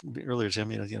saying earlier, Tim.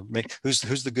 Who's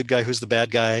the good guy, who's the bad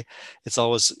guy. It's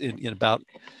always about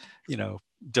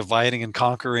dividing and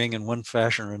conquering in one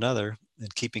fashion or another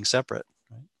and keeping separate.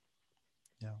 Right?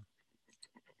 Yeah.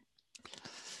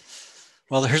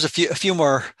 Well, here's a few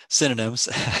more synonyms.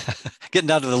 Getting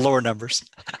down to the lower numbers.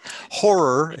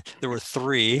 Horror, there were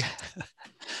 3.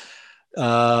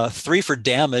 3 for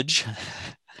damage.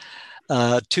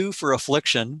 2 for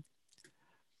affliction.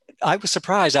 I was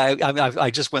surprised.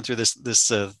 I just went through this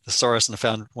thesaurus and I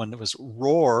found one that was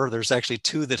roar. There's actually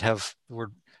 2 that have the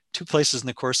word. 2 places in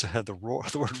the course that had the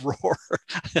word roar.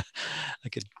 I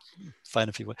could find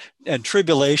a few. And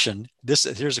tribulation.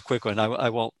 Here's a quick one. I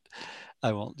won't.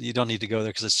 You don't need to go there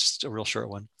because it's just a real short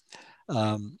one.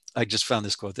 I just found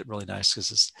this quote that really nice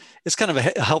because it's kind of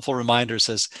a helpful reminder. It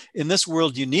says, "In this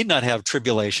world, you need not have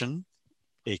tribulation,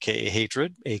 aka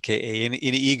hatred, aka an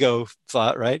ego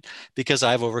thought, right? Because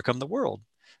I've overcome the world.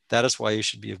 That is why you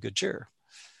should be of good cheer."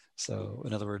 So,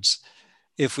 in other words,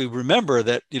 if we remember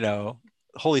that,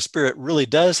 Holy Spirit really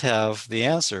does have the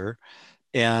answer,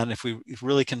 and if we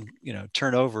really can,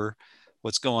 turn over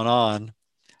what's going on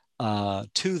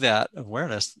to that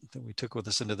awareness that we took with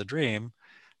us into the dream,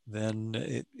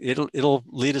 then it'll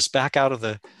lead us back out of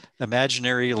the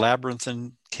imaginary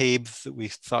labyrinthine cave that we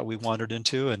thought we wandered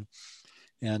into, and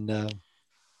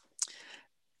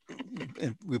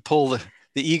we pull the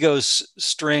ego's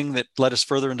string that led us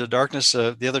further into darkness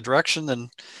the other direction, and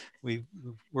we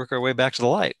work our way back to the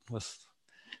light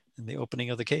in the opening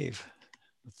of the cave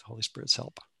with the Holy Spirit's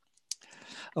help.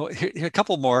 Oh, here a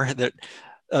couple more that.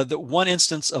 The one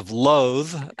instance of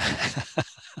loathe,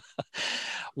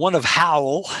 one of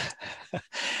howl.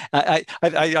 I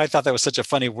thought that was such a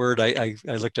funny word. I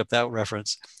looked up that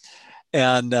reference,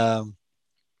 and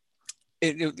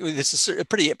it's a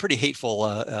pretty hateful,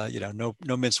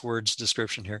 no mince words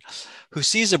description here. Who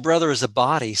sees a brother as a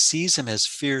body sees him as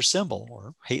fear symbol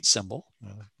or hate symbol,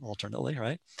 alternately,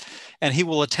 right? And he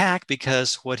will attack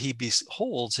because what he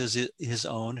beholds is his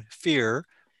own fear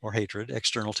or hatred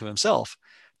external to himself,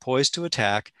 poised to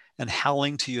attack and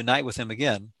howling to unite with him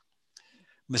again.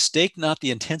 Mistake not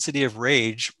the intensity of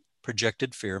rage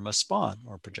projected fear must spawn,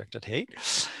 or projected hate.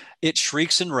 It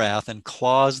shrieks in wrath and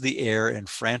claws the air in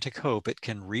frantic hope it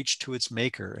can reach to its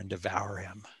maker and devour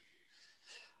him.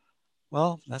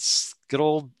 Well, that's good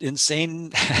old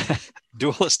insane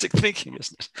dualistic thinking,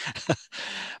 isn't it?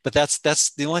 But that's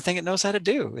the only thing it knows how to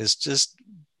do, is just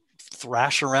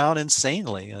thrash around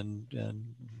insanely and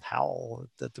howl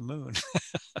at the moon.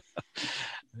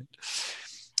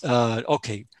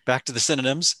 Okay, back to the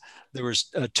synonyms. There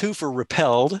was 2 for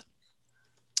repelled,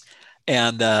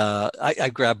 and I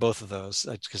grabbed both of those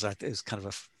because it was kind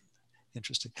of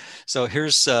interesting. So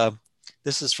here's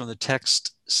this is from the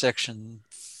text section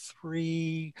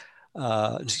 3.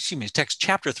 Text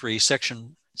chapter 3,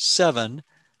 section 7,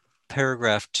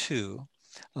 paragraph 2.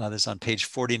 This is on page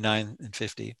 49 and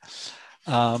 50.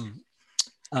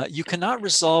 You cannot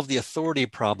resolve the authority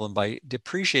problem by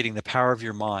depreciating the power of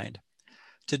your mind.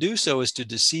 To do so is to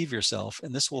deceive yourself,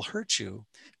 and this will hurt you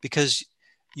because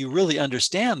you really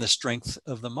understand the strength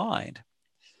of the mind.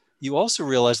 You also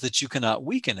realize that you cannot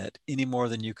weaken it any more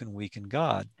than you can weaken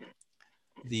God.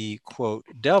 The, quote,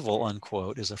 devil,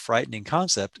 unquote, is a frightening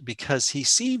concept because he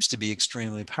seems to be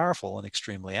extremely powerful and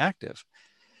extremely active.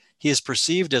 He is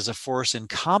perceived as a force in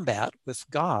combat with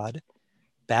God,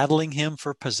 battling him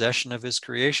for possession of his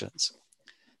creations.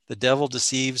 The devil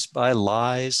deceives by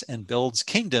lies and builds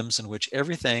kingdoms in which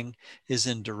everything is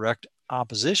in direct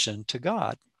opposition to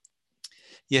God.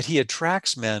 Yet he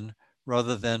attracts men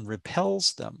rather than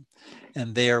repels them,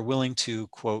 and they are willing to,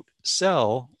 quote,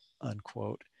 sell,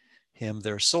 unquote, him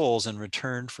their souls in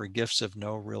return for gifts of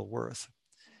no real worth.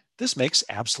 This makes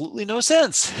absolutely no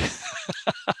sense.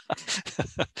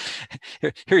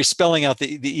 Here he's spelling out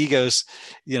the ego's,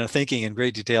 thinking in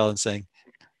great detail and saying,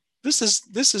 this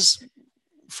is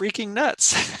freaking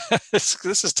nuts.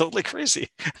 This is totally crazy.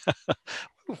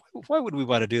 Why would we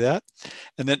want to do that?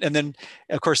 And then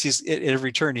of course he's at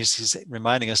every turn he's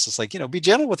reminding us, it's like, be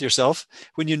gentle with yourself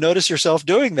when you notice yourself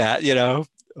doing that, a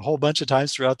whole bunch of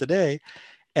times throughout the day,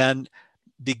 and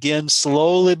begin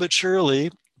slowly but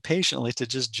surely, patiently, to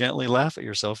just gently laugh at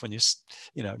yourself when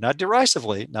not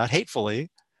derisively, not hatefully,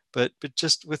 but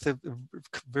just with a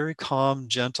very calm,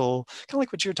 gentle, kind of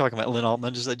like what you're talking about, Lynn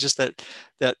Altman, is just that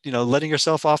letting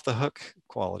yourself off the hook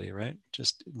quality, right?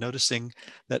 Just noticing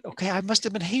that, okay, I must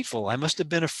have been hateful. I must have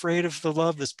been afraid of the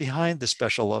love that's behind the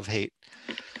special love hate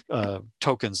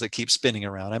tokens that keep spinning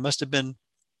around. I must have been,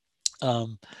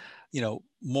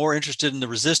 more interested in the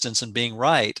resistance and being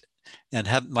right, and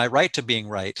have my right to being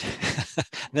right,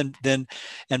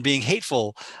 and being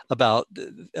hateful about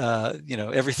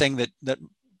everything that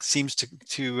seems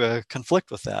to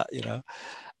conflict with that,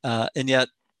 and yet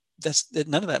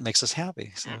none of that makes us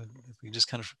happy. So if we just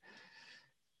kind of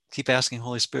keep asking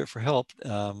Holy Spirit for help,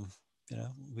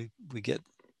 we get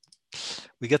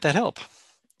that help.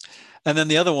 And then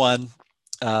the other one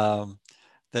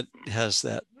that has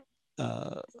that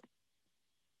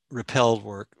repelled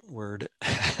word,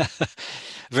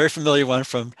 very familiar one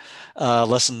from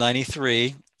lesson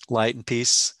 93, light and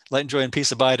joy and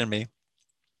peace abide in me.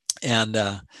 And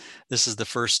this is the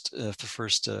first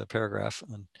paragraph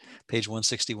on page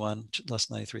 161,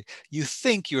 lesson 93. You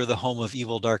think you're the home of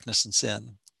evil, darkness, and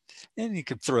sin. And you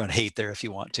could throw in hate there if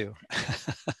you want to.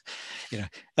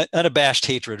 Unabashed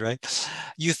hatred, right?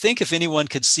 You think if anyone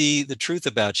could see the truth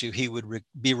about you, he would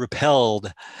be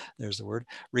repelled, there's the word,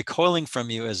 recoiling from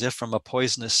you as if from a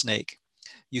poisonous snake.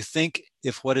 You think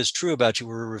if what is true about you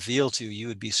were revealed to you, you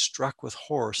would be struck with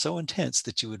horror so intense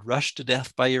that you would rush to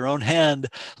death by your own hand,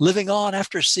 living on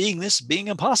after seeing this being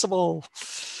impossible.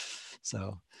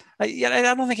 So I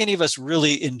don't think any of us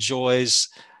really enjoys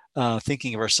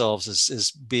thinking of ourselves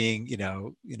as being,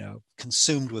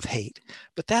 consumed with hate,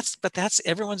 but that's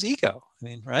everyone's ego. I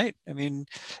mean, right? I mean,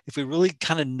 if we really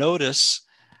kind of notice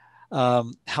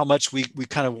how much we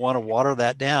kind of want to water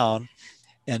that down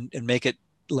and make it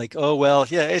like, oh, well,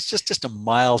 yeah, it's just a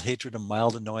mild hatred, a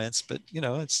mild annoyance, but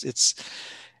it's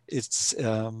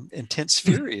intense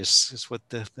fury is what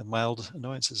the mild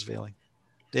annoyance is veiling.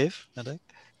 Dave?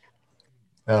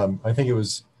 I think it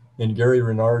was in Gary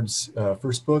Renard's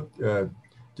first book,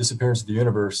 Disappearance of the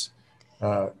Universe.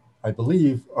 I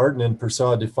believe Arden and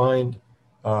Persa defined,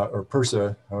 or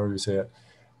Persa, however you say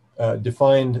it,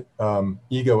 defined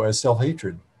ego as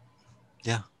self-hatred.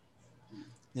 Yeah.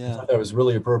 I thought that was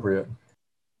really appropriate.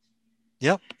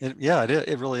 Yep.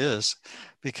 It really is,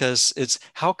 because it's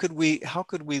how could we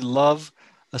love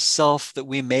a self that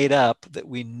we made up, that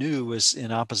we knew was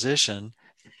in opposition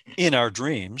in our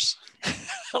dreams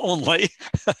only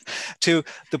to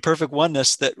the perfect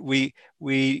oneness that we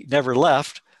never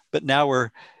left, but now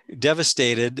we're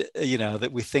devastated,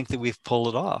 that we think that we've pulled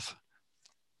it off.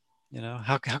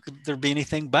 How could there be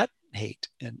anything but hate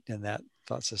in that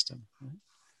thought system?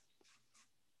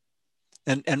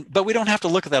 But we don't have to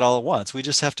look at that all at once. We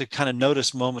just have to kind of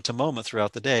notice moment to moment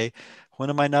throughout the day, when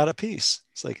am I not at peace?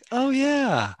 It's like, oh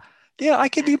yeah, I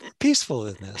could be peaceful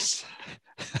in this.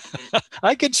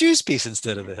 I could choose peace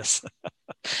instead of this.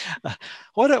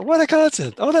 What a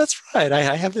concept. Oh, that's right.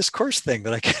 I have this course thing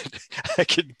that I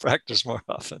could practice more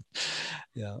often.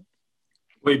 Yeah.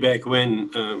 Way back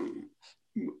when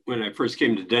I first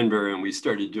came to Denver and we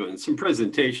started doing some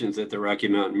presentations at the Rocky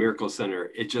Mountain Miracle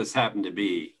Center, it just happened to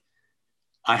be,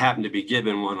 I happened to be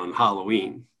given one on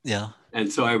Halloween. Yeah.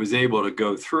 And so I was able to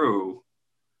go through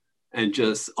and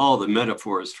just all the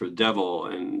metaphors for devil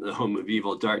and the home of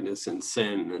evil, darkness, and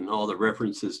sin, and all the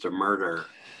references to murder,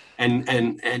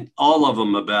 and all of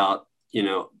them about,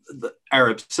 our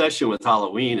obsession with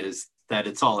Halloween is that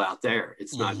it's all out there.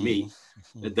 It's not me.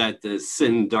 That the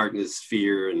sin, darkness,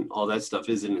 fear, and all that stuff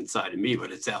isn't inside of me,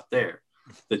 but it's out there.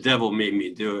 The devil made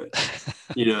me do it.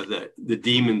 The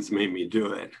demons made me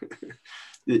do it.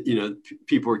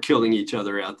 People were killing each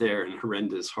other out there in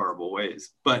horrendous, horrible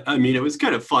ways. But I mean, it was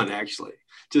kind of fun, actually,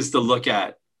 just to look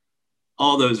at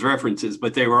all those references,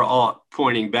 but they were all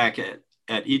pointing back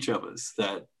at each of us,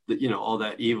 that all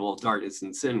that evil, darkness,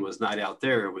 and sin was not out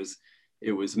there.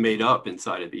 It was made up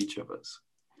inside of each of us.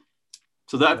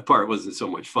 So that part wasn't so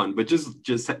much fun, but just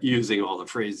using all the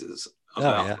phrases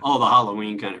about all the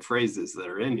Halloween kind of phrases that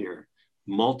are in here.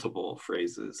 Multiple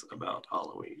phrases about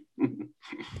Halloween.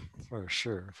 For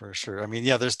sure. I mean,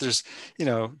 there's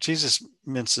Jesus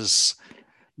minces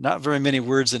not very many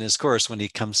words in his course when he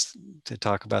comes to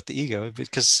talk about the ego,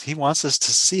 because he wants us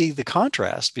to see the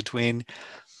contrast between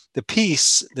the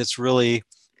peace that's really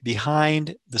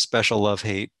behind the special love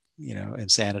hate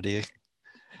insanity,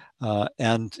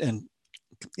 and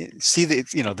see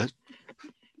the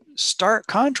stark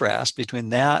contrast between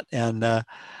that and the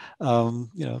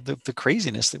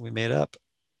craziness that we made up,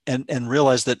 and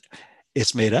realize that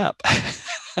it's made up.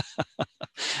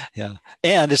 Yeah,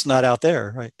 and it's not out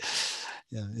there, right?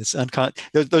 Yeah, it's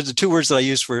those are two words that I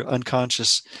use for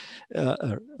unconscious,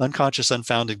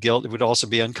 unfounded guilt. It would also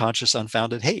be unconscious,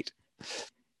 unfounded hate.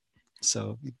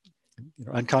 So,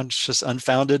 unconscious,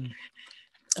 unfounded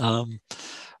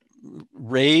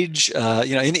rage.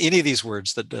 Any of these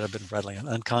words that I've been rattling on: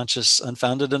 unconscious,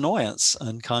 unfounded annoyance,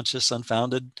 unconscious,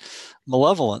 unfounded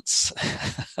malevolence.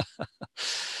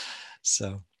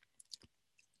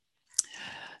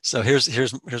 So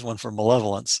here's one for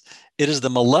malevolence. It is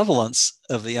the malevolence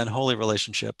of the unholy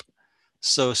relationship,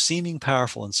 so seeming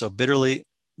powerful and so bitterly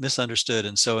misunderstood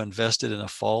and so invested in a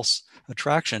false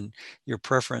attraction, your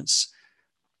preference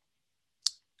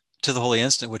to the holy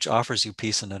instant, which offers you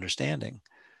peace and understanding.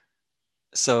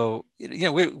 So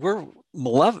we're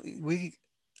malevolent.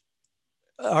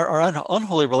 Our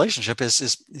unholy relationship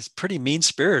is pretty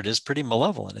mean-spirited, is pretty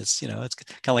malevolent. It's it's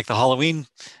kind of like the Halloween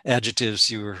adjectives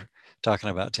you were talking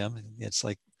about, Tim. It's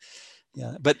like,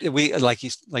 yeah, but we like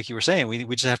you were saying, we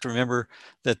just have to remember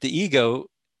that the ego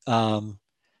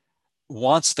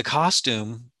wants the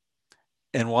costume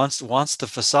and wants the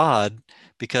facade,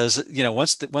 because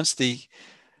once the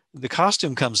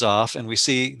costume comes off and we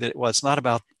see that, well, it's not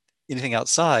about anything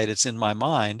outside, it's in my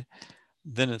mind,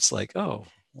 then it's like, oh,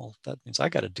 well, that means I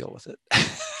got to deal with it.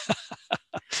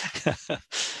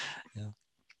 Yeah.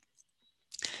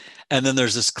 And then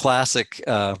there's this classic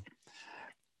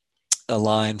a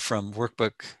line from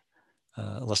workbook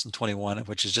lesson 21,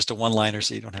 which is just a one-liner,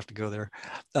 so you don't have to go there,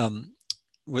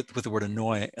 with the word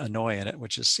annoy in it,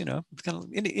 which is kind of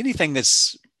anything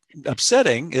that's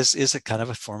upsetting is a kind of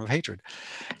a form of hatred.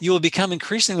 You will become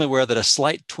increasingly aware that a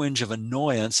slight twinge of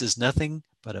annoyance is nothing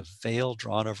but a veil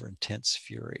drawn over intense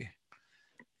fury.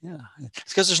 Yeah,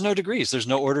 it's because there's no degrees, there's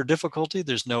no order of difficulty,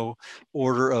 there's no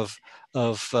order of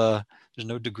there's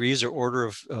no degrees or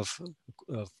order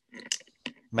of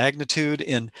magnitude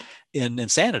in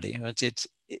insanity. It's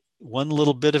one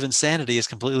little bit of insanity is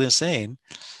completely insane.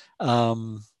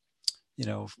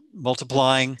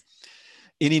 Multiplying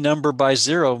any number by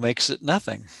 0 makes it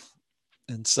nothing.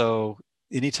 And so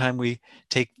anytime we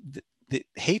take the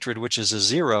hatred, which is a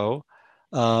 0,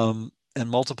 and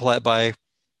multiply it by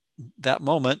that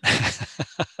moment,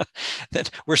 that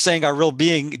we're saying our real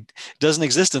being doesn't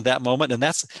exist in that moment, and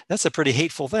that's a pretty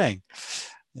hateful thing.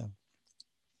 Yeah.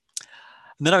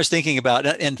 And then I was thinking about,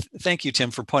 and thank you,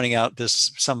 Tim, for pointing out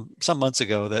this some months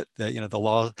ago, that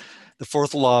the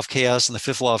fourth law of chaos and the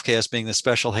fifth law of chaos being the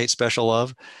special hate, special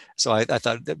love. So I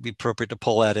thought that'd be appropriate to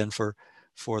pull that in for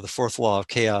the fourth law of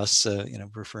chaos,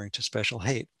 referring to special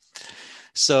hate.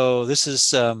 So this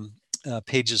is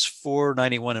pages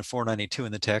 491 and 492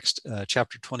 in the text,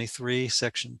 chapter 23,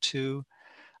 section 2,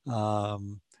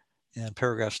 and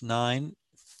paragraphs 9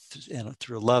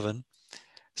 through 11.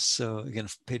 So again,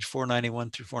 page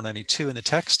 491 through 492 in the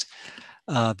text.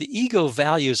 The ego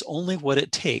values only what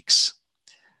it takes.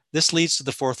 This leads to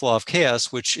the fourth law of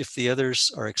chaos, which, if the others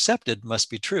are accepted, must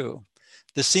be true.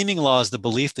 The seeming law is the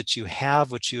belief that you have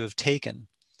what you have taken.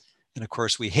 And of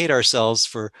course, we hate ourselves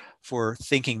for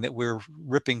thinking that we're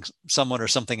ripping someone or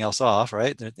something else off,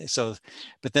 right? So,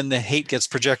 but then the hate gets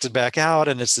projected back out,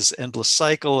 and it's this endless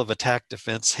cycle of attack,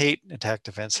 defense, hate, attack,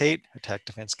 defense, hate, attack,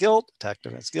 defense, guilt, attack,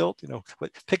 defense, guilt.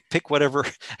 Pick whatever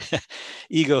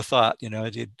ego thought.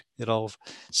 It all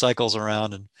cycles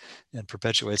around and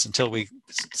perpetuates until we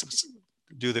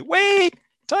do the wait,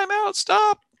 time out,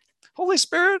 stop, Holy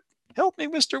Spirit, help me,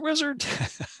 Mr. Wizard.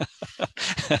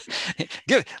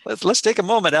 Let's take a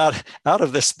moment out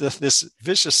of this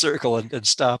vicious circle and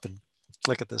stop and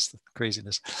look at this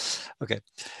craziness. Okay,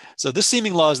 so this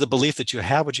seeming law is the belief that you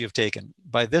have what you have taken.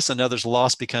 By this, another's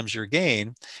loss becomes your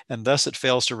gain, and thus it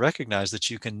fails to recognize that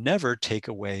you can never take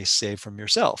away save from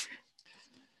yourself.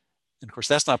 And of course,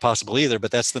 that's not possible either, but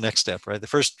that's the next step, right? The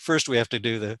first we have to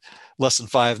do the lesson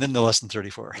 5, then the lesson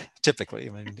 34, typically.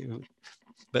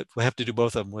 But we have to do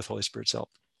both of them with Holy Spirit's help.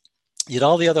 Yet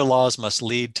all the other laws must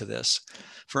lead to this.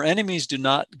 For enemies do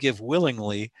not give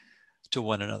willingly to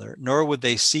one another, nor would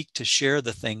they seek to share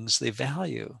the things they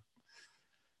value.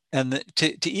 And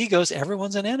to egos,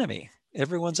 everyone's an enemy.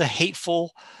 Everyone's a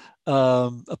hateful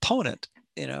opponent,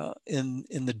 in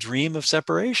the dream of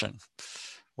separation,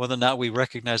 whether or not we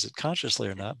recognize it consciously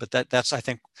or not. But that's, I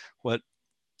think, what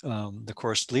the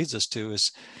Course leads us to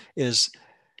is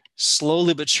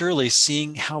slowly but surely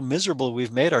seeing how miserable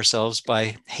we've made ourselves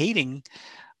by hating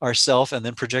ourselves and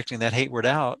then projecting that hatred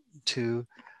out to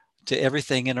to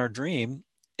everything in our dream,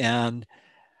 and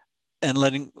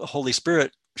letting the Holy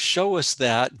Spirit show us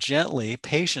that gently,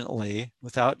 patiently,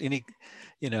 without any,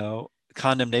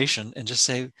 condemnation, and just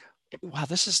say, wow,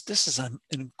 this is an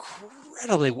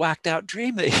incredibly whacked out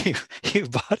dream that you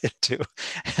bought into.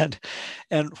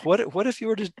 And what if you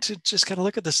were to just kind of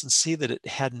look at this and see that it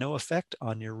had no effect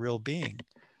on your real being?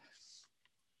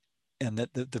 And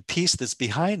that the peace that's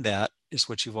behind that is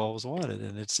what you've always wanted.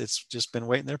 And it's just been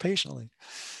waiting there patiently.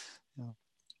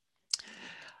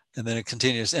 And then it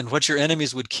continues, and what your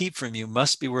enemies would keep from you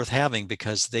must be worth having,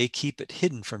 because they keep it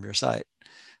hidden from your sight.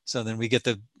 So then we get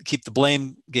to keep the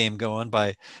blame game going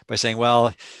by saying,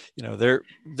 well,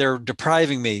 they're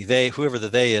depriving me. Whoever the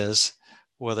they is,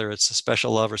 whether it's a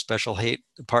special love or special hate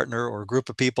partner or a group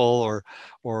of people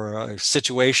or a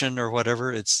situation or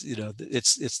whatever, it's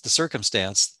the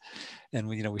circumstance. And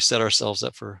we set ourselves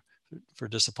up for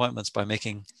disappointments by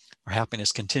making our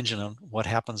happiness contingent on what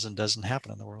happens and doesn't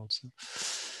happen in the world. So.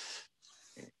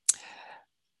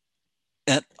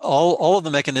 And all of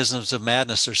the mechanisms of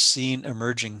madness are seen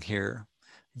emerging here.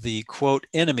 The, quote,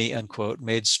 enemy, unquote,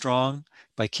 made strong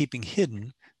by keeping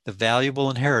hidden the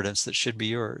valuable inheritance that should be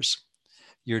yours.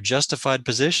 Your justified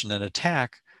position and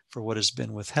attack for what has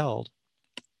been withheld.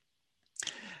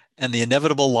 And the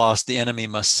inevitable loss the enemy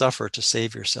must suffer to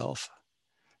save yourself.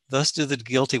 Thus do the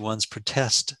guilty ones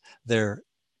protest their,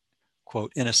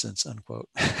 quote, innocence, unquote.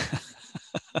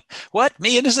 What?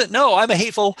 Me innocent? No, I'm a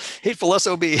hateful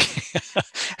SOB.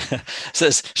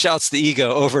 Shouts the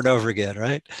ego over and over again,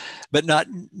 right? But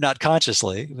not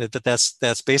consciously. But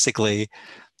that's basically,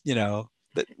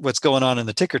 what's going on in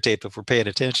the ticker tape if we're paying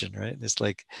attention, right? It's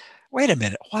like, wait a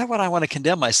minute, why would I want to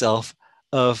condemn myself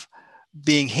of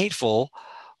being hateful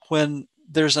when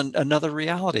there's another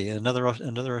reality,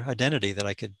 another identity that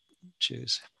I could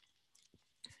choose?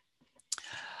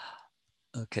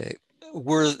 Okay.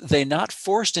 Were they not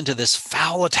forced into this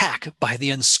foul attack by the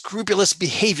unscrupulous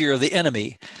behavior of the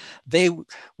enemy, they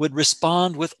would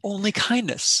respond with only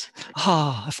kindness.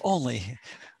 If only.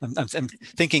 I'm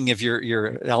thinking of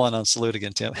your Al-Anon salute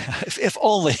again, Tim. if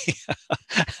only.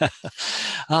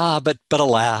 But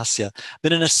alas, yeah.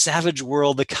 But in a savage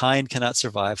world, the kind cannot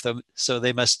survive, so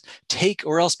they must take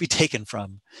or else be taken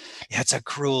from. Yeah, it's a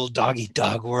cruel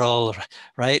dog-eat-dog world,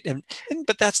 right?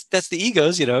 But that's the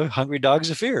ego's, hungry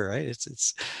dogs of fear, right?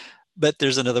 But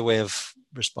there's another way of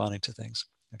responding to things.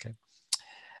 Okay.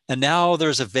 And now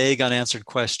there's a vague unanswered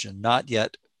question, not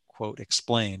yet, quote,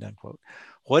 explained, unquote.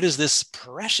 What is this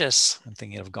precious, I'm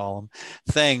thinking of Gollum,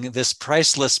 thing, this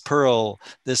priceless pearl,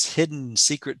 this hidden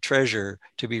secret treasure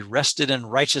to be rested in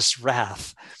righteous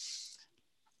wrath?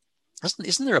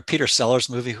 Isn't there a Peter Sellers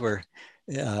movie where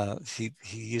he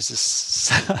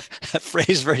uses a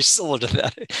phrase very similar to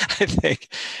that, I think,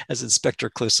 as Inspector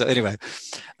Clouseau. Anyway,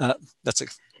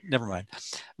 never mind.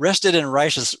 Rested in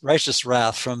righteous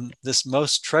wrath from this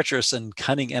most treacherous and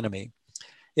cunning enemy.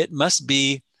 It must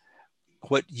be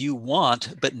what you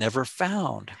want but never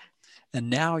found. And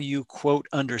now you, quote,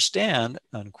 understand,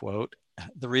 unquote,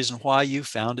 the reason why you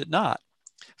found it not.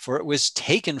 For it was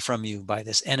taken from you by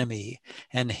this enemy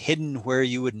and hidden where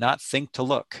you would not think to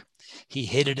look. He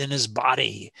hid it in his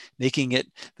body, making it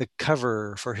the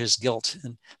cover for his guilt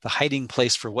and the hiding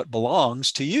place for what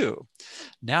belongs to you.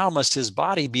 Now must his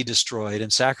body be destroyed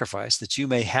and sacrificed that you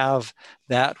may have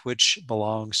that which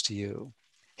belongs to you.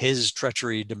 His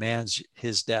treachery demands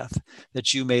his death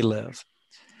that you may live.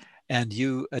 And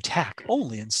you attack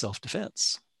only in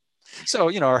self-defense. So,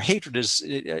 our hatred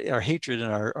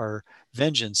and our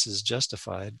vengeance is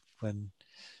justified when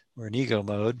we're in ego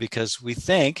mode, because we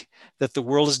think that the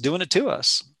world is doing it to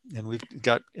us. And we've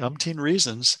got umpteen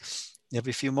reasons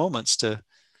every few moments to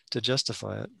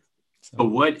justify it. So. But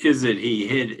what is it he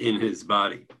hid in his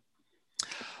body?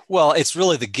 Well, it's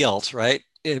really the guilt, right?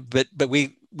 But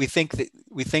we think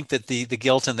that the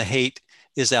guilt and the hate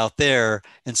is out there.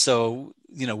 And so,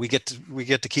 we get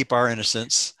to keep our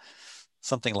innocence,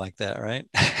 something like that, right?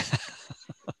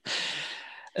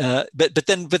 But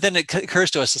then it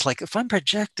occurs to us, it's like, if I'm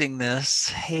projecting this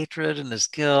hatred and this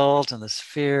guilt and this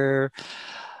fear,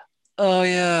 oh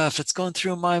yeah, if it's going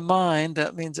through my mind,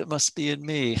 that means it must be in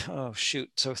me. Oh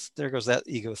shoot. So there goes that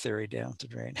ego theory down the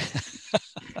drain.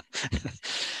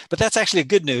 But that's actually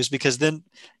good news, because then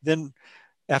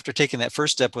after taking that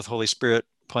first step with Holy Spirit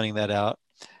pointing that out,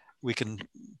 we can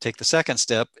take the second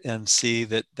step and see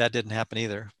that didn't happen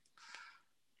either.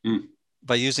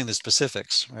 By using the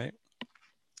specifics, right?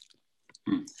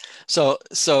 So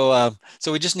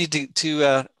we just need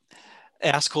to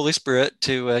ask Holy Spirit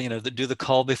to do the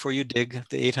call before you dig,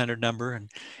 the 800 number,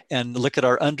 and look at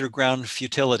our underground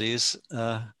futilities,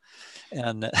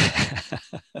 and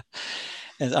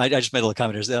and I just made a little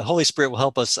comment here. The Holy Spirit will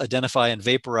help us identify and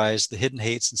vaporize the hidden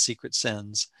hates and secret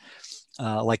sins,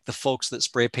 like the folks that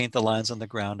spray paint the lines on the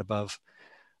ground above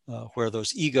where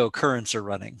those ego currents are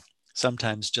running,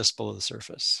 sometimes just below the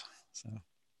surface. So,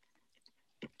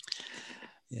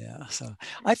 yeah, so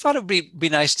I thought it would be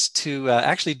nice to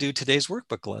actually do today's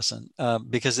workbook lesson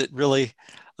because it really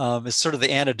is sort of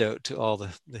the antidote to all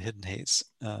the hidden hates.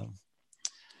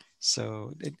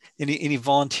 So any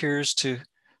volunteers to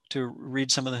read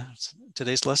some of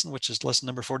today's lesson, which is lesson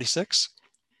number 46?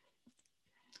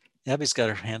 Abby's got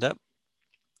her hand up.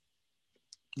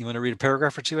 You want to read a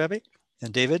paragraph or two, Abby?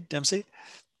 And David Dempsey?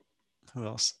 Who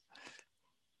else?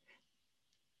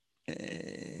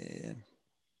 And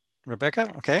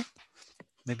Rebecca? Okay.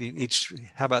 Maybe each,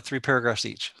 how about 3 paragraphs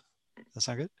each? That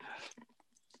sound good?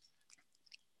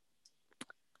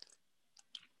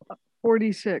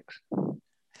 46.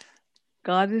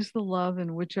 God is the love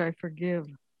in which I forgive.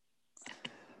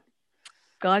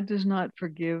 God does not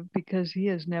forgive because he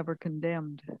has never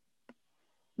condemned.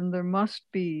 And there must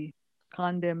be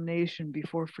condemnation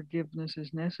before forgiveness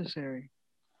is necessary.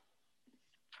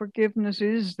 Forgiveness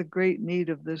is the great need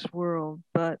of this world,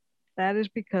 but that is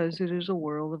because it is a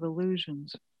world of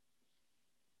illusions.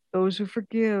 Those who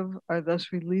forgive are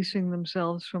thus releasing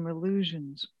themselves from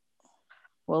illusions,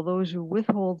 while those who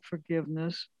withhold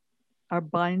forgiveness are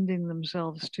binding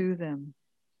themselves to them.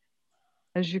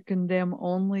 As you condemn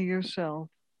only yourself,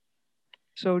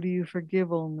 so do you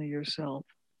forgive only yourself.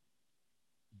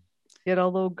 Yet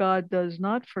although God does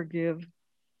not forgive,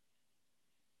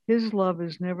 his love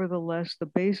is nevertheless the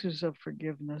basis of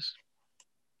forgiveness.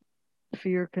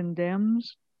 Fear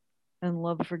condemns and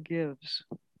love forgives.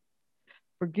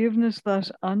 Forgiveness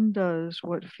thus undoes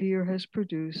what fear has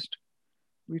produced,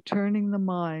 returning the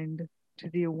mind to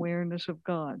the awareness of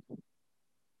God.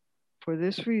 For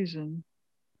this reason,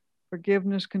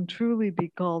 forgiveness can truly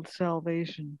be called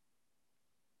salvation.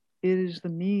 It is the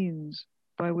means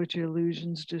by which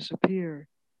illusions disappear.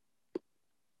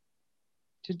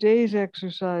 Today's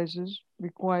exercises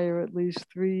require at least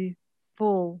 3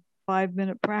 full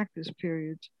 5-minute practice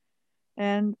periods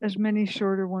and as many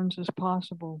shorter ones as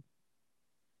possible.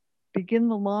 Begin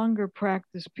the longer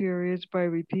practice periods by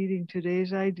repeating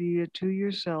today's idea to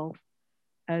yourself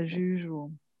as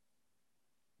usual.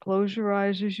 Close your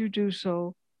eyes as you do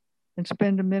so and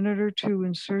spend a minute or 2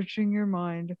 in searching your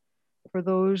mind for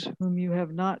those whom you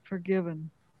have not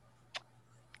forgiven.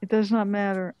 It does not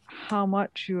matter how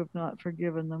much you have not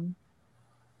forgiven them.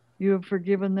 You have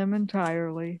forgiven them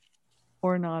entirely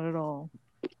or not at all.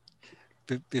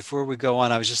 Before we go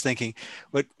on, I was just thinking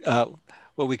what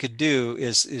we could do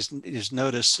is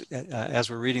notice as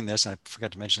we're reading this, and I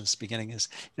forgot to mention this at the beginning, is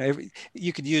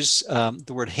you could use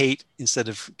the word hate instead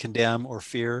of condemn or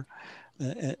fear.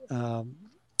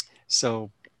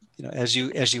 So as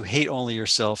you hate only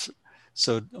yourself,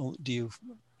 so do you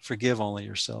forgive only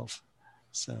yourself?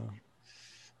 So,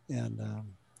 and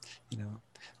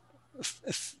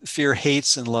fear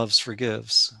hates and loves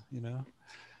forgives.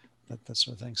 That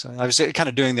sort of thing. So I was kind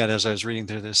of doing that as I was reading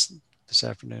through this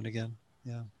afternoon again.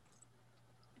 Yeah.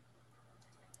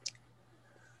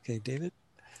 Okay, David.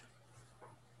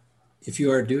 If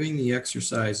you are doing the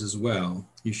exercise as well,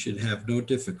 you should have no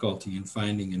difficulty in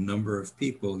finding a number of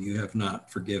people you have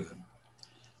not forgiven.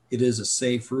 It is a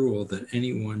safe rule that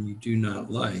anyone you do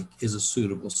not like is a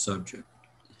suitable subject.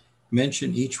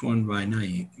 Mention each one by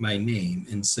name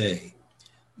and say,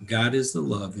 God is the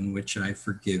love in which I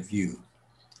forgive you.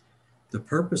 The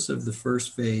purpose of the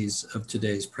first phase of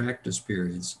today's practice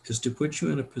periods is to put you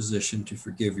in a position to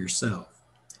forgive yourself.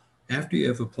 After you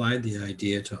have applied the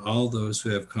idea to all those who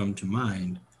have come to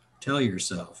mind, tell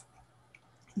yourself,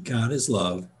 God is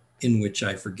love in which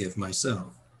I forgive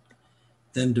myself.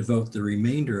 Then devote the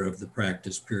remainder of the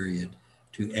practice period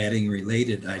to adding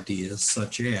related ideas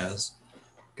such as,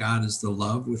 God is the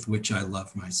love with which I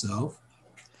love myself.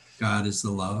 God is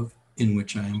the love in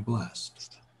which I am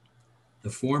blessed. The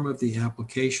form of the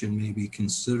application may be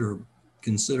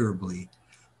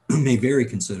may vary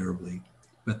considerably,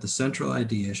 but the central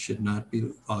idea should not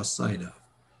be lost sight of.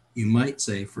 You might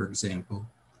say, for example,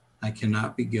 I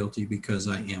cannot be guilty because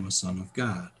I am a son of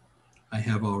God. I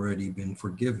have already been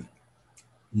forgiven.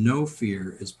 No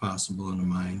fear is possible in the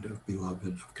mind of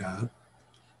beloved of God.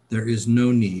 There is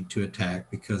no need to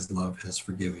attack because love has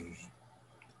forgiven me.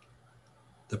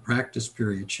 The practice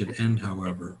period should end,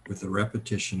 however, with a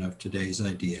repetition of today's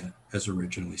idea as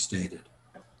originally stated.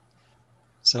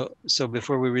 So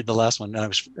before we read the last one, and I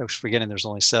was forgetting there's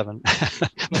only 7,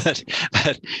 but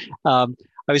I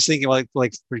was thinking like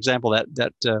for example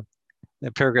that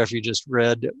paragraph you just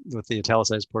read with the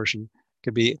italicized portion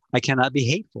could be, I cannot be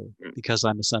hateful because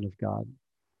I'm a son of God.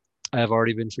 I have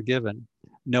already been forgiven.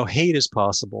 No hate is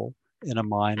possible in a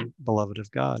mind beloved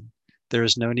of God. There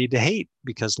is no need to hate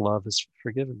because love has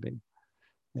forgiven me.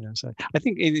 You know, so I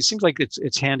think it seems like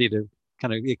it's handy to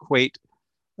kind of equate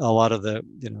a lot of the,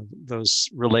 you know, those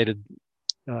related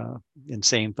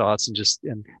insane thoughts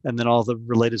and then all the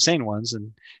related sane ones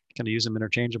and kind of use them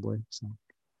interchangeably. So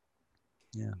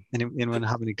yeah. Anyone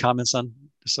have any comments on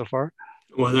this so far?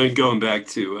 Well, then going back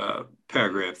to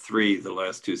paragraph 3, the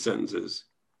last 2 sentences,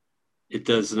 it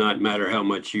does not matter how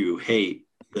much you hate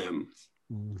them.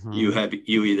 Mm-hmm.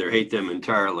 You either hate them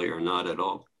entirely or not at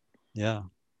all. Yeah.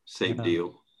 Same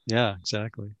deal. Yeah,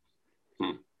 exactly.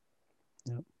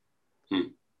 Yep.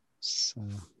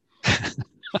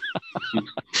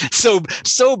 So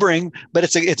sobering, but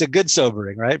it's a good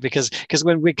sobering, right? Because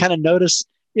when we kind of notice,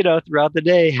 you know, throughout the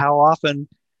day how often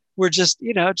we're just,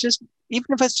 you know, just even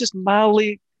if it's just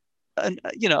mildly,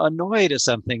 you know, annoyed at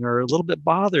something or a little bit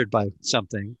bothered by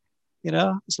something, you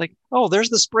know, it's like, oh, there's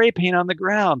the spray paint on the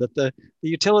ground that the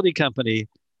utility company,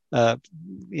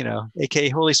 you know, aka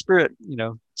Holy Spirit, you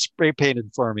know, spray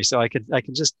painted for me, so I can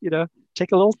just, you know,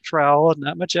 take a little trowel and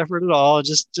not much effort at all, and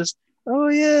just oh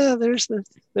yeah, there's the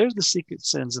secret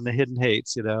sins and the hidden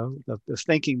hates, you know, the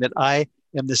thinking that I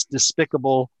am this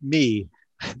despicable me,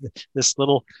 this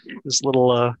little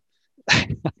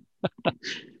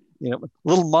you know,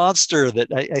 little monster that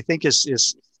I think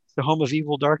is the home of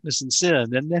evil, darkness, and sin,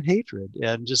 and then hatred,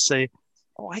 and just say,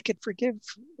 oh, I could forgive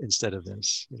instead of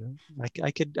this. You know,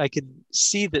 I could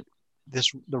see that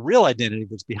the real identity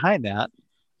that's behind that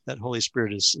Holy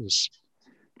Spirit is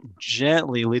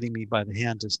gently leading me by the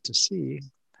hand to see,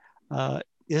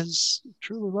 is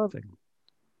truly loving.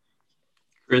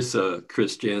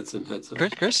 Chris Jansen had some.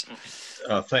 Chris?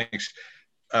 Thanks.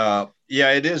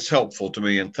 Yeah, it is helpful to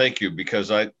me, and thank you, because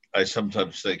I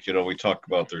sometimes think, you know, we talk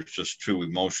about there's just 2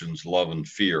 emotions, love and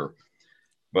fear,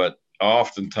 but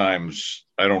oftentimes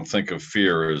I don't think of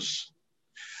fear as,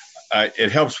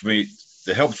 it helps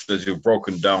that you've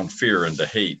broken down fear into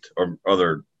hate or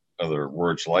other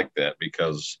words like that,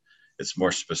 because it's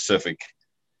more specific.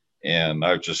 And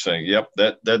I was just saying, yep,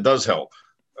 that does help.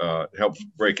 It helps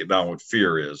break it down what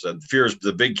fear is. And fear is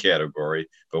the big category,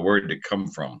 but where did it come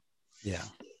from? Yeah.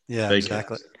 Yeah,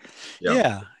 exactly.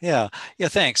 Yeah. Yeah.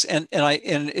 Thanks. And I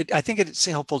think it's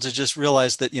helpful to just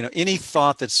realize that, you know, any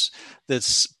thought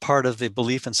that's part of the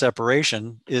belief in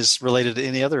separation is related to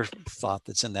any other thought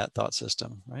that's in that thought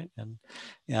system, right? And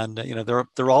you know,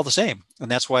 they're all the same,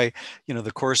 and that's why, you know,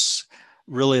 the Course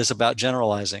really is about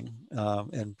generalizing,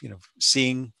 and, you know,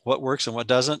 seeing what works and what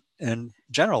doesn't, and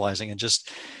generalizing, and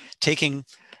just taking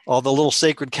all the little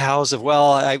sacred cows of,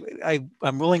 well,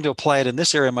 I'm willing to apply it in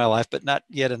this area of my life, but not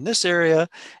yet in this area.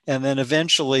 And then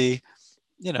eventually,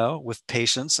 you know, with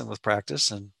patience and with practice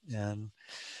and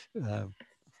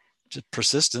just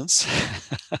persistence,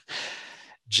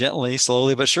 gently,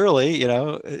 slowly, but surely, you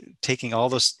know, taking all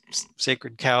those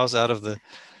sacred cows out of the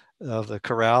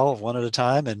corral one at a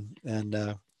time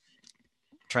and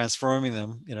transforming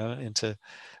them, you know, into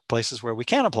places where we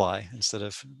can apply instead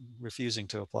of refusing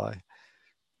to apply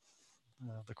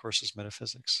the Course's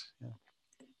metaphysics. Yeah.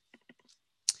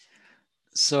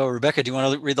 So Rebecca, do you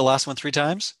want to read the last one 3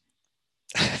 times?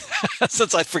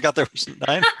 Since I forgot there was 9.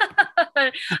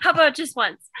 How about just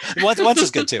once? Once is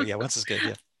good too. Yeah, once is good.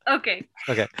 Yeah. Okay.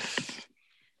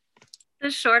 The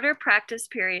shorter practice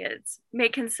periods may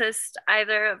consist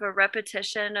either of a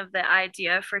repetition of the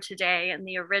idea for today in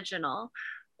the original,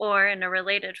 or in a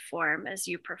related form as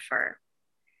you prefer.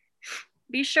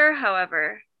 Be sure,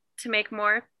 however, to make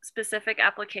more specific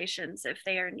applications if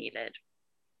they are needed.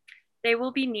 They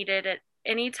will be needed at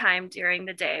any time during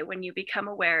the day when you become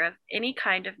aware of any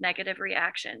kind of negative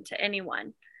reaction to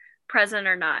anyone, present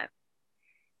or not.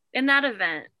 In that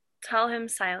event, tell him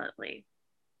silently,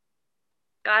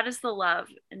 God is the love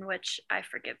in which I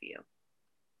forgive you.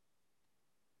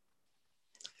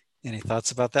 Any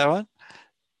thoughts about that one?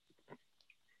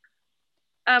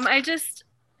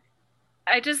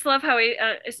 I just love how it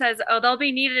says, oh, they'll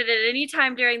be needed at any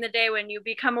time during the day when you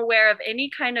become aware of any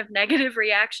kind of negative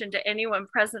reaction to anyone,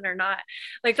 present or not.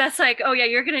 Like, that's like, oh yeah,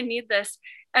 you're going to need this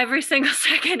every single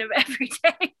second of every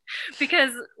day.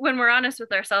 Because when we're honest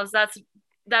with ourselves,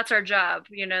 that's our job.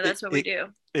 You know, that's what we do.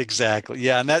 Exactly.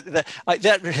 Yeah. And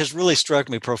that has really struck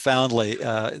me profoundly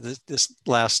this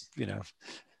last, you know,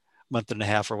 month and a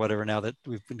half or whatever now that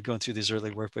we've been going through these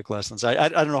early workbook lessons. I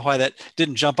don't know why that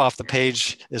didn't jump off the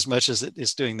page as much as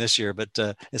it's doing this year, but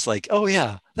it's like, oh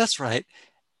yeah, that's right.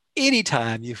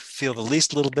 Anytime you feel the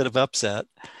least little bit of upset,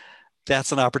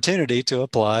 that's an opportunity to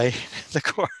apply the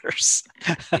Course.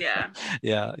 Yeah.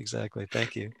 Yeah, exactly.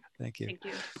 Thank you. Thank you.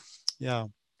 Yeah.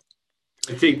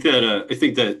 I think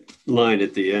that line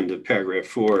at the end of paragraph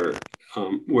 4,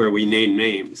 where we name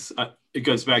names, it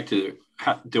goes back to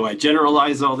do I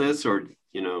generalize all this, or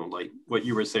like what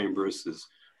you were saying, Bruce, is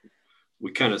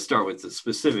we kind of start with the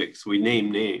specifics. We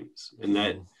name names, and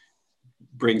that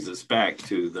brings us back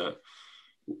to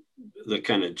the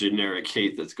kind of generic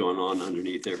hate that's going on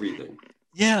underneath everything.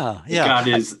 Yeah.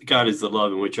 God is the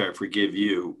love in which I forgive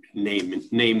you. Name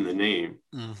the name.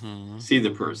 Mm-hmm. See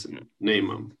the person. Name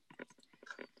them.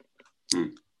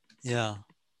 Yeah.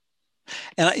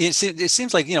 And it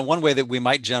seems like, one way that we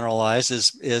might generalize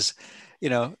is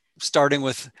starting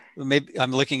with, maybe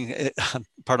I'm looking at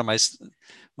part of my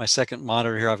second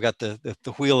monitor here. I've got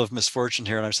the wheel of misfortune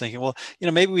here. And I was thinking, well,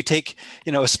 maybe we take,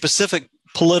 a specific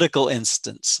political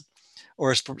instance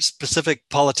or a specific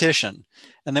politician.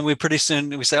 And then we pretty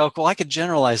soon we say, oh, well, I could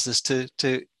generalize this to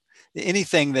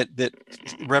anything that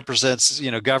represents,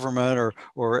 government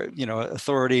or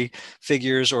authority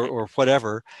figures or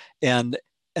whatever. And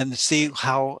see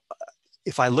how,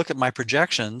 if I look at my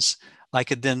projections, I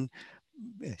could then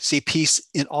see peace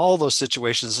in all those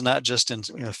situations, not just in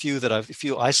a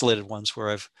few isolated ones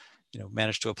where I've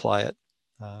managed to apply it,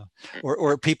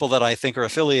 or people that I think are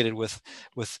affiliated with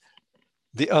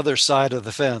the other side of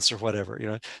the fence or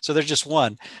whatever. So there's just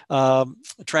one.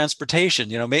 Transportation,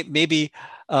 maybe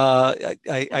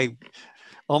I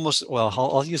almost, well,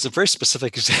 I'll use a very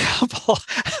specific example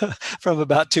from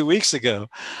about 2 weeks ago.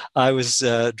 I was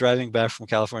driving back from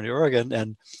California,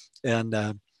 Oregon,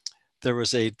 and there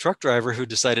was a truck driver who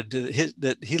decided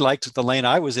that he liked the lane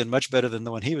I was in much better than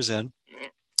the one he was in.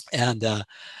 And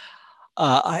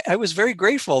I was very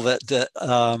grateful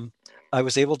that I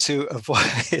was able to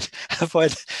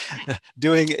avoid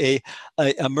doing a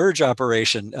merge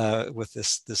operation with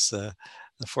this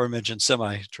aforementioned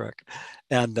semi truck,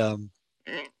 and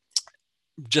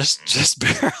just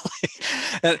barely.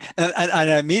 And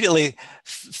I immediately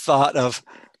thought of.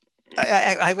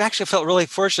 I actually felt really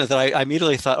fortunate that I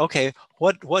immediately thought, okay,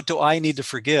 what do I need to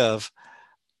forgive?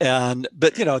 But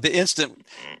the instant,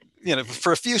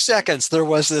 for a few seconds there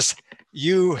was this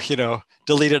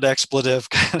deleted expletive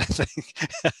kind of thing.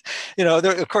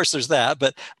 Of course there's that,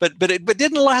 but it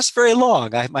didn't last very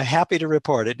long. I'm happy to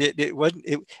report it wasn't.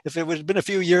 If it would have been a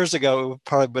few years ago, it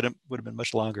probably would have been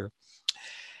much longer.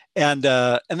 And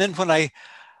then when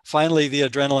finally the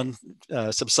adrenaline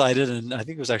subsided, and I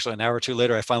think it was actually an hour or two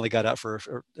later, I finally got out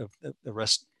for a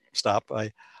rest stop.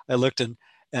 I looked and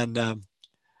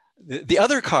the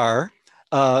other car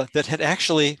that had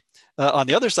actually on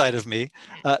the other side of me,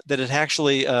 that had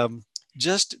actually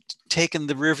just taken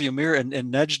the rearview mirror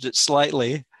and nudged it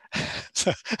slightly.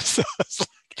 so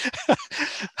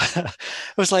it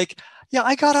was like, yeah,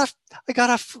 I got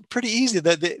off pretty easy.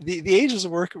 The angels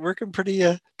were working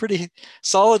pretty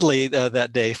solidly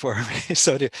that day for me.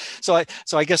 So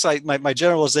I guess my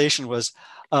generalization was,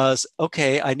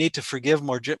 okay, I need to forgive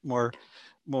more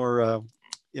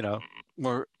in a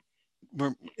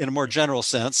more general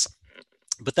sense.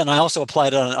 But then I also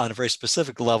applied it on a very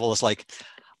specific level. It's like,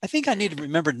 I think I need to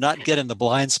remember not get in the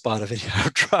blind spot of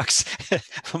trucks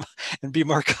and be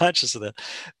more conscious of that.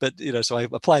 But so I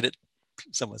applied it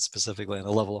somewhat specifically on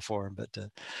a level of form. But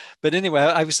anyway,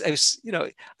 I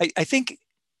think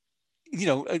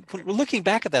looking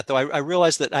back at that though, I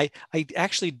realized that I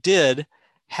actually did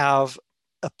have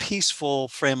a peaceful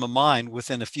frame of mind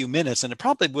within a few minutes, and it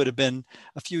probably would have been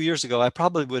a few years ago. I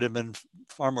probably would have been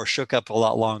far more shook up a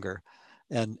lot longer.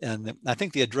 And I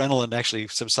think the adrenaline actually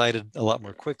subsided a lot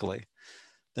more quickly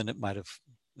than it might have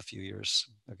a few years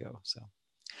ago. So,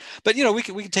 but we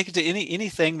can take it to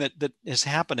anything that is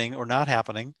happening or not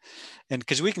happening, and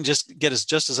because we can just get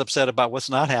just as upset about what's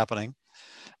not happening,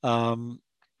 and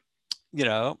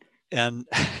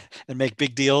make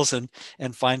big deals and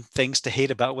find things to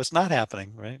hate about what's not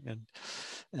happening, right?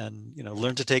 And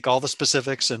learn to take all the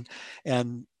specifics and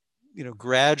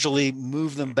gradually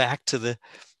move them back to the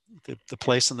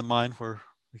place in the mind where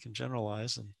we can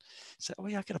generalize and say, oh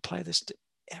yeah, I can apply this to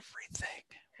everything.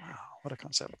 Wow, what a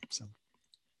concept. So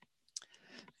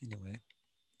anyway,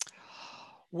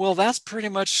 well, that's pretty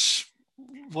much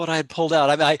what I had pulled out.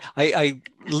 I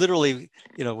literally,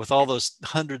 with all those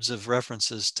hundreds of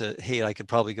references to hate, I could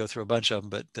probably go through a bunch of them,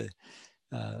 but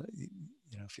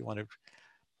if you wanted,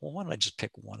 well, why don't I just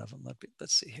pick one of them?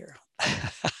 Let's see here.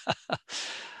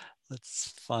 Let's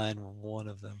find one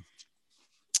of them.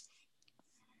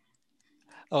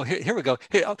 Oh, here we go.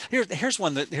 Here's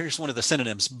one of the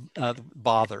synonyms.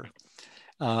 Bother.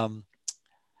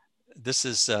 This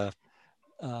is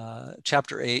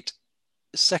chapter 8,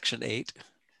 section 8,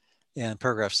 and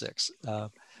paragraph 6.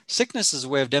 Sickness is a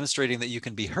way of demonstrating that you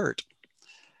can be hurt.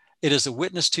 It is a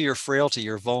witness to your frailty,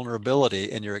 your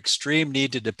vulnerability, and your extreme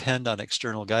need to depend on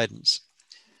external guidance.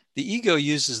 The ego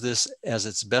uses this as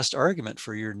its best argument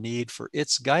for your need for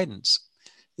its guidance.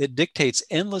 It dictates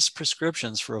endless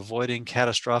prescriptions for avoiding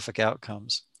catastrophic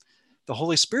outcomes. The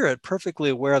Holy Spirit, perfectly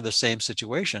aware of the same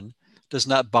situation, does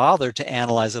not bother to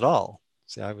analyze it all.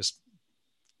 See, I was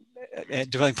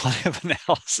doing plenty of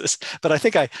analysis, but I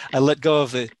think I let go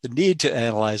of the need to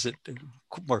analyze it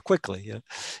more quickly,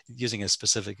 using a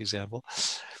specific example.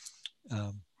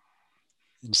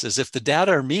 It says, if the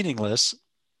data are meaningless,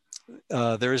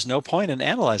 there is no point in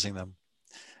analyzing them.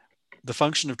 The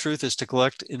function of truth is to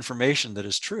collect information that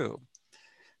is true.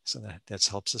 So that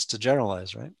helps us to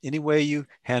generalize, right? Any way you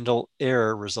handle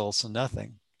error results in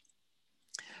nothing.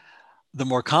 The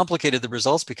more complicated the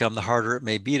results become, the harder it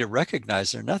may be to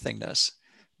recognize their nothingness.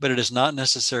 But it is not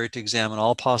necessary to examine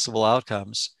all possible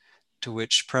outcomes to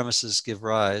which premises give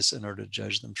rise in order to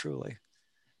judge them truly.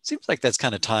 Seems like that's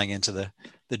kind of tying into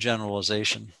the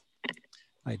generalization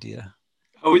idea.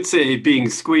 I would say being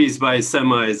squeezed by a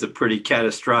semi is a pretty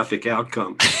catastrophic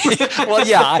outcome. Well,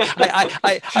 yeah,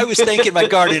 I was thanking my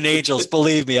guardian angels.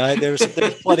 Believe me, there's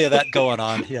plenty of that going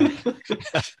on. Yeah.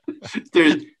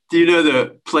 Do you know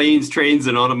the Planes, Trains,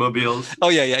 and Automobiles? Oh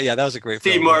yeah. That was a great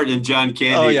film. Steve Martin and John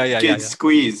Candy. Oh yeah. Get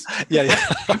squeezed. Yeah.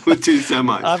 With two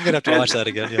semis. I'm gonna have to watch that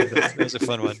again. Yeah, that was a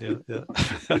fun one.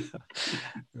 Yeah.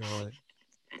 Really.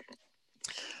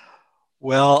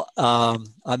 Well,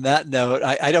 on that note,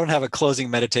 I don't have a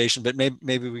closing meditation, but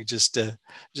maybe we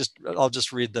I'll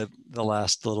just read the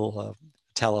last little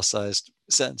italicized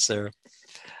sentence there.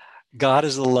 God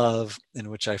is the love in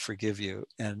which I forgive you,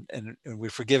 and we're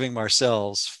forgiving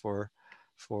ourselves for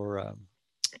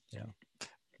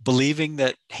believing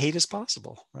that hate is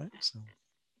possible, right? So,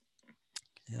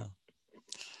 yeah.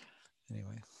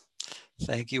 Anyway,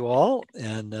 thank you all,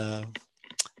 and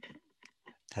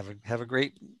have a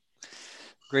great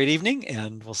evening,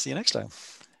 and we'll see you next time.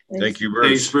 Thank you,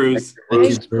 Bruce. Thanks, Bruce.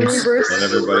 Thanks, Bruce. And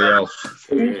everybody else.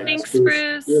 Thanks,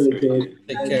 Bruce.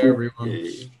 Take care,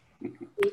 everyone.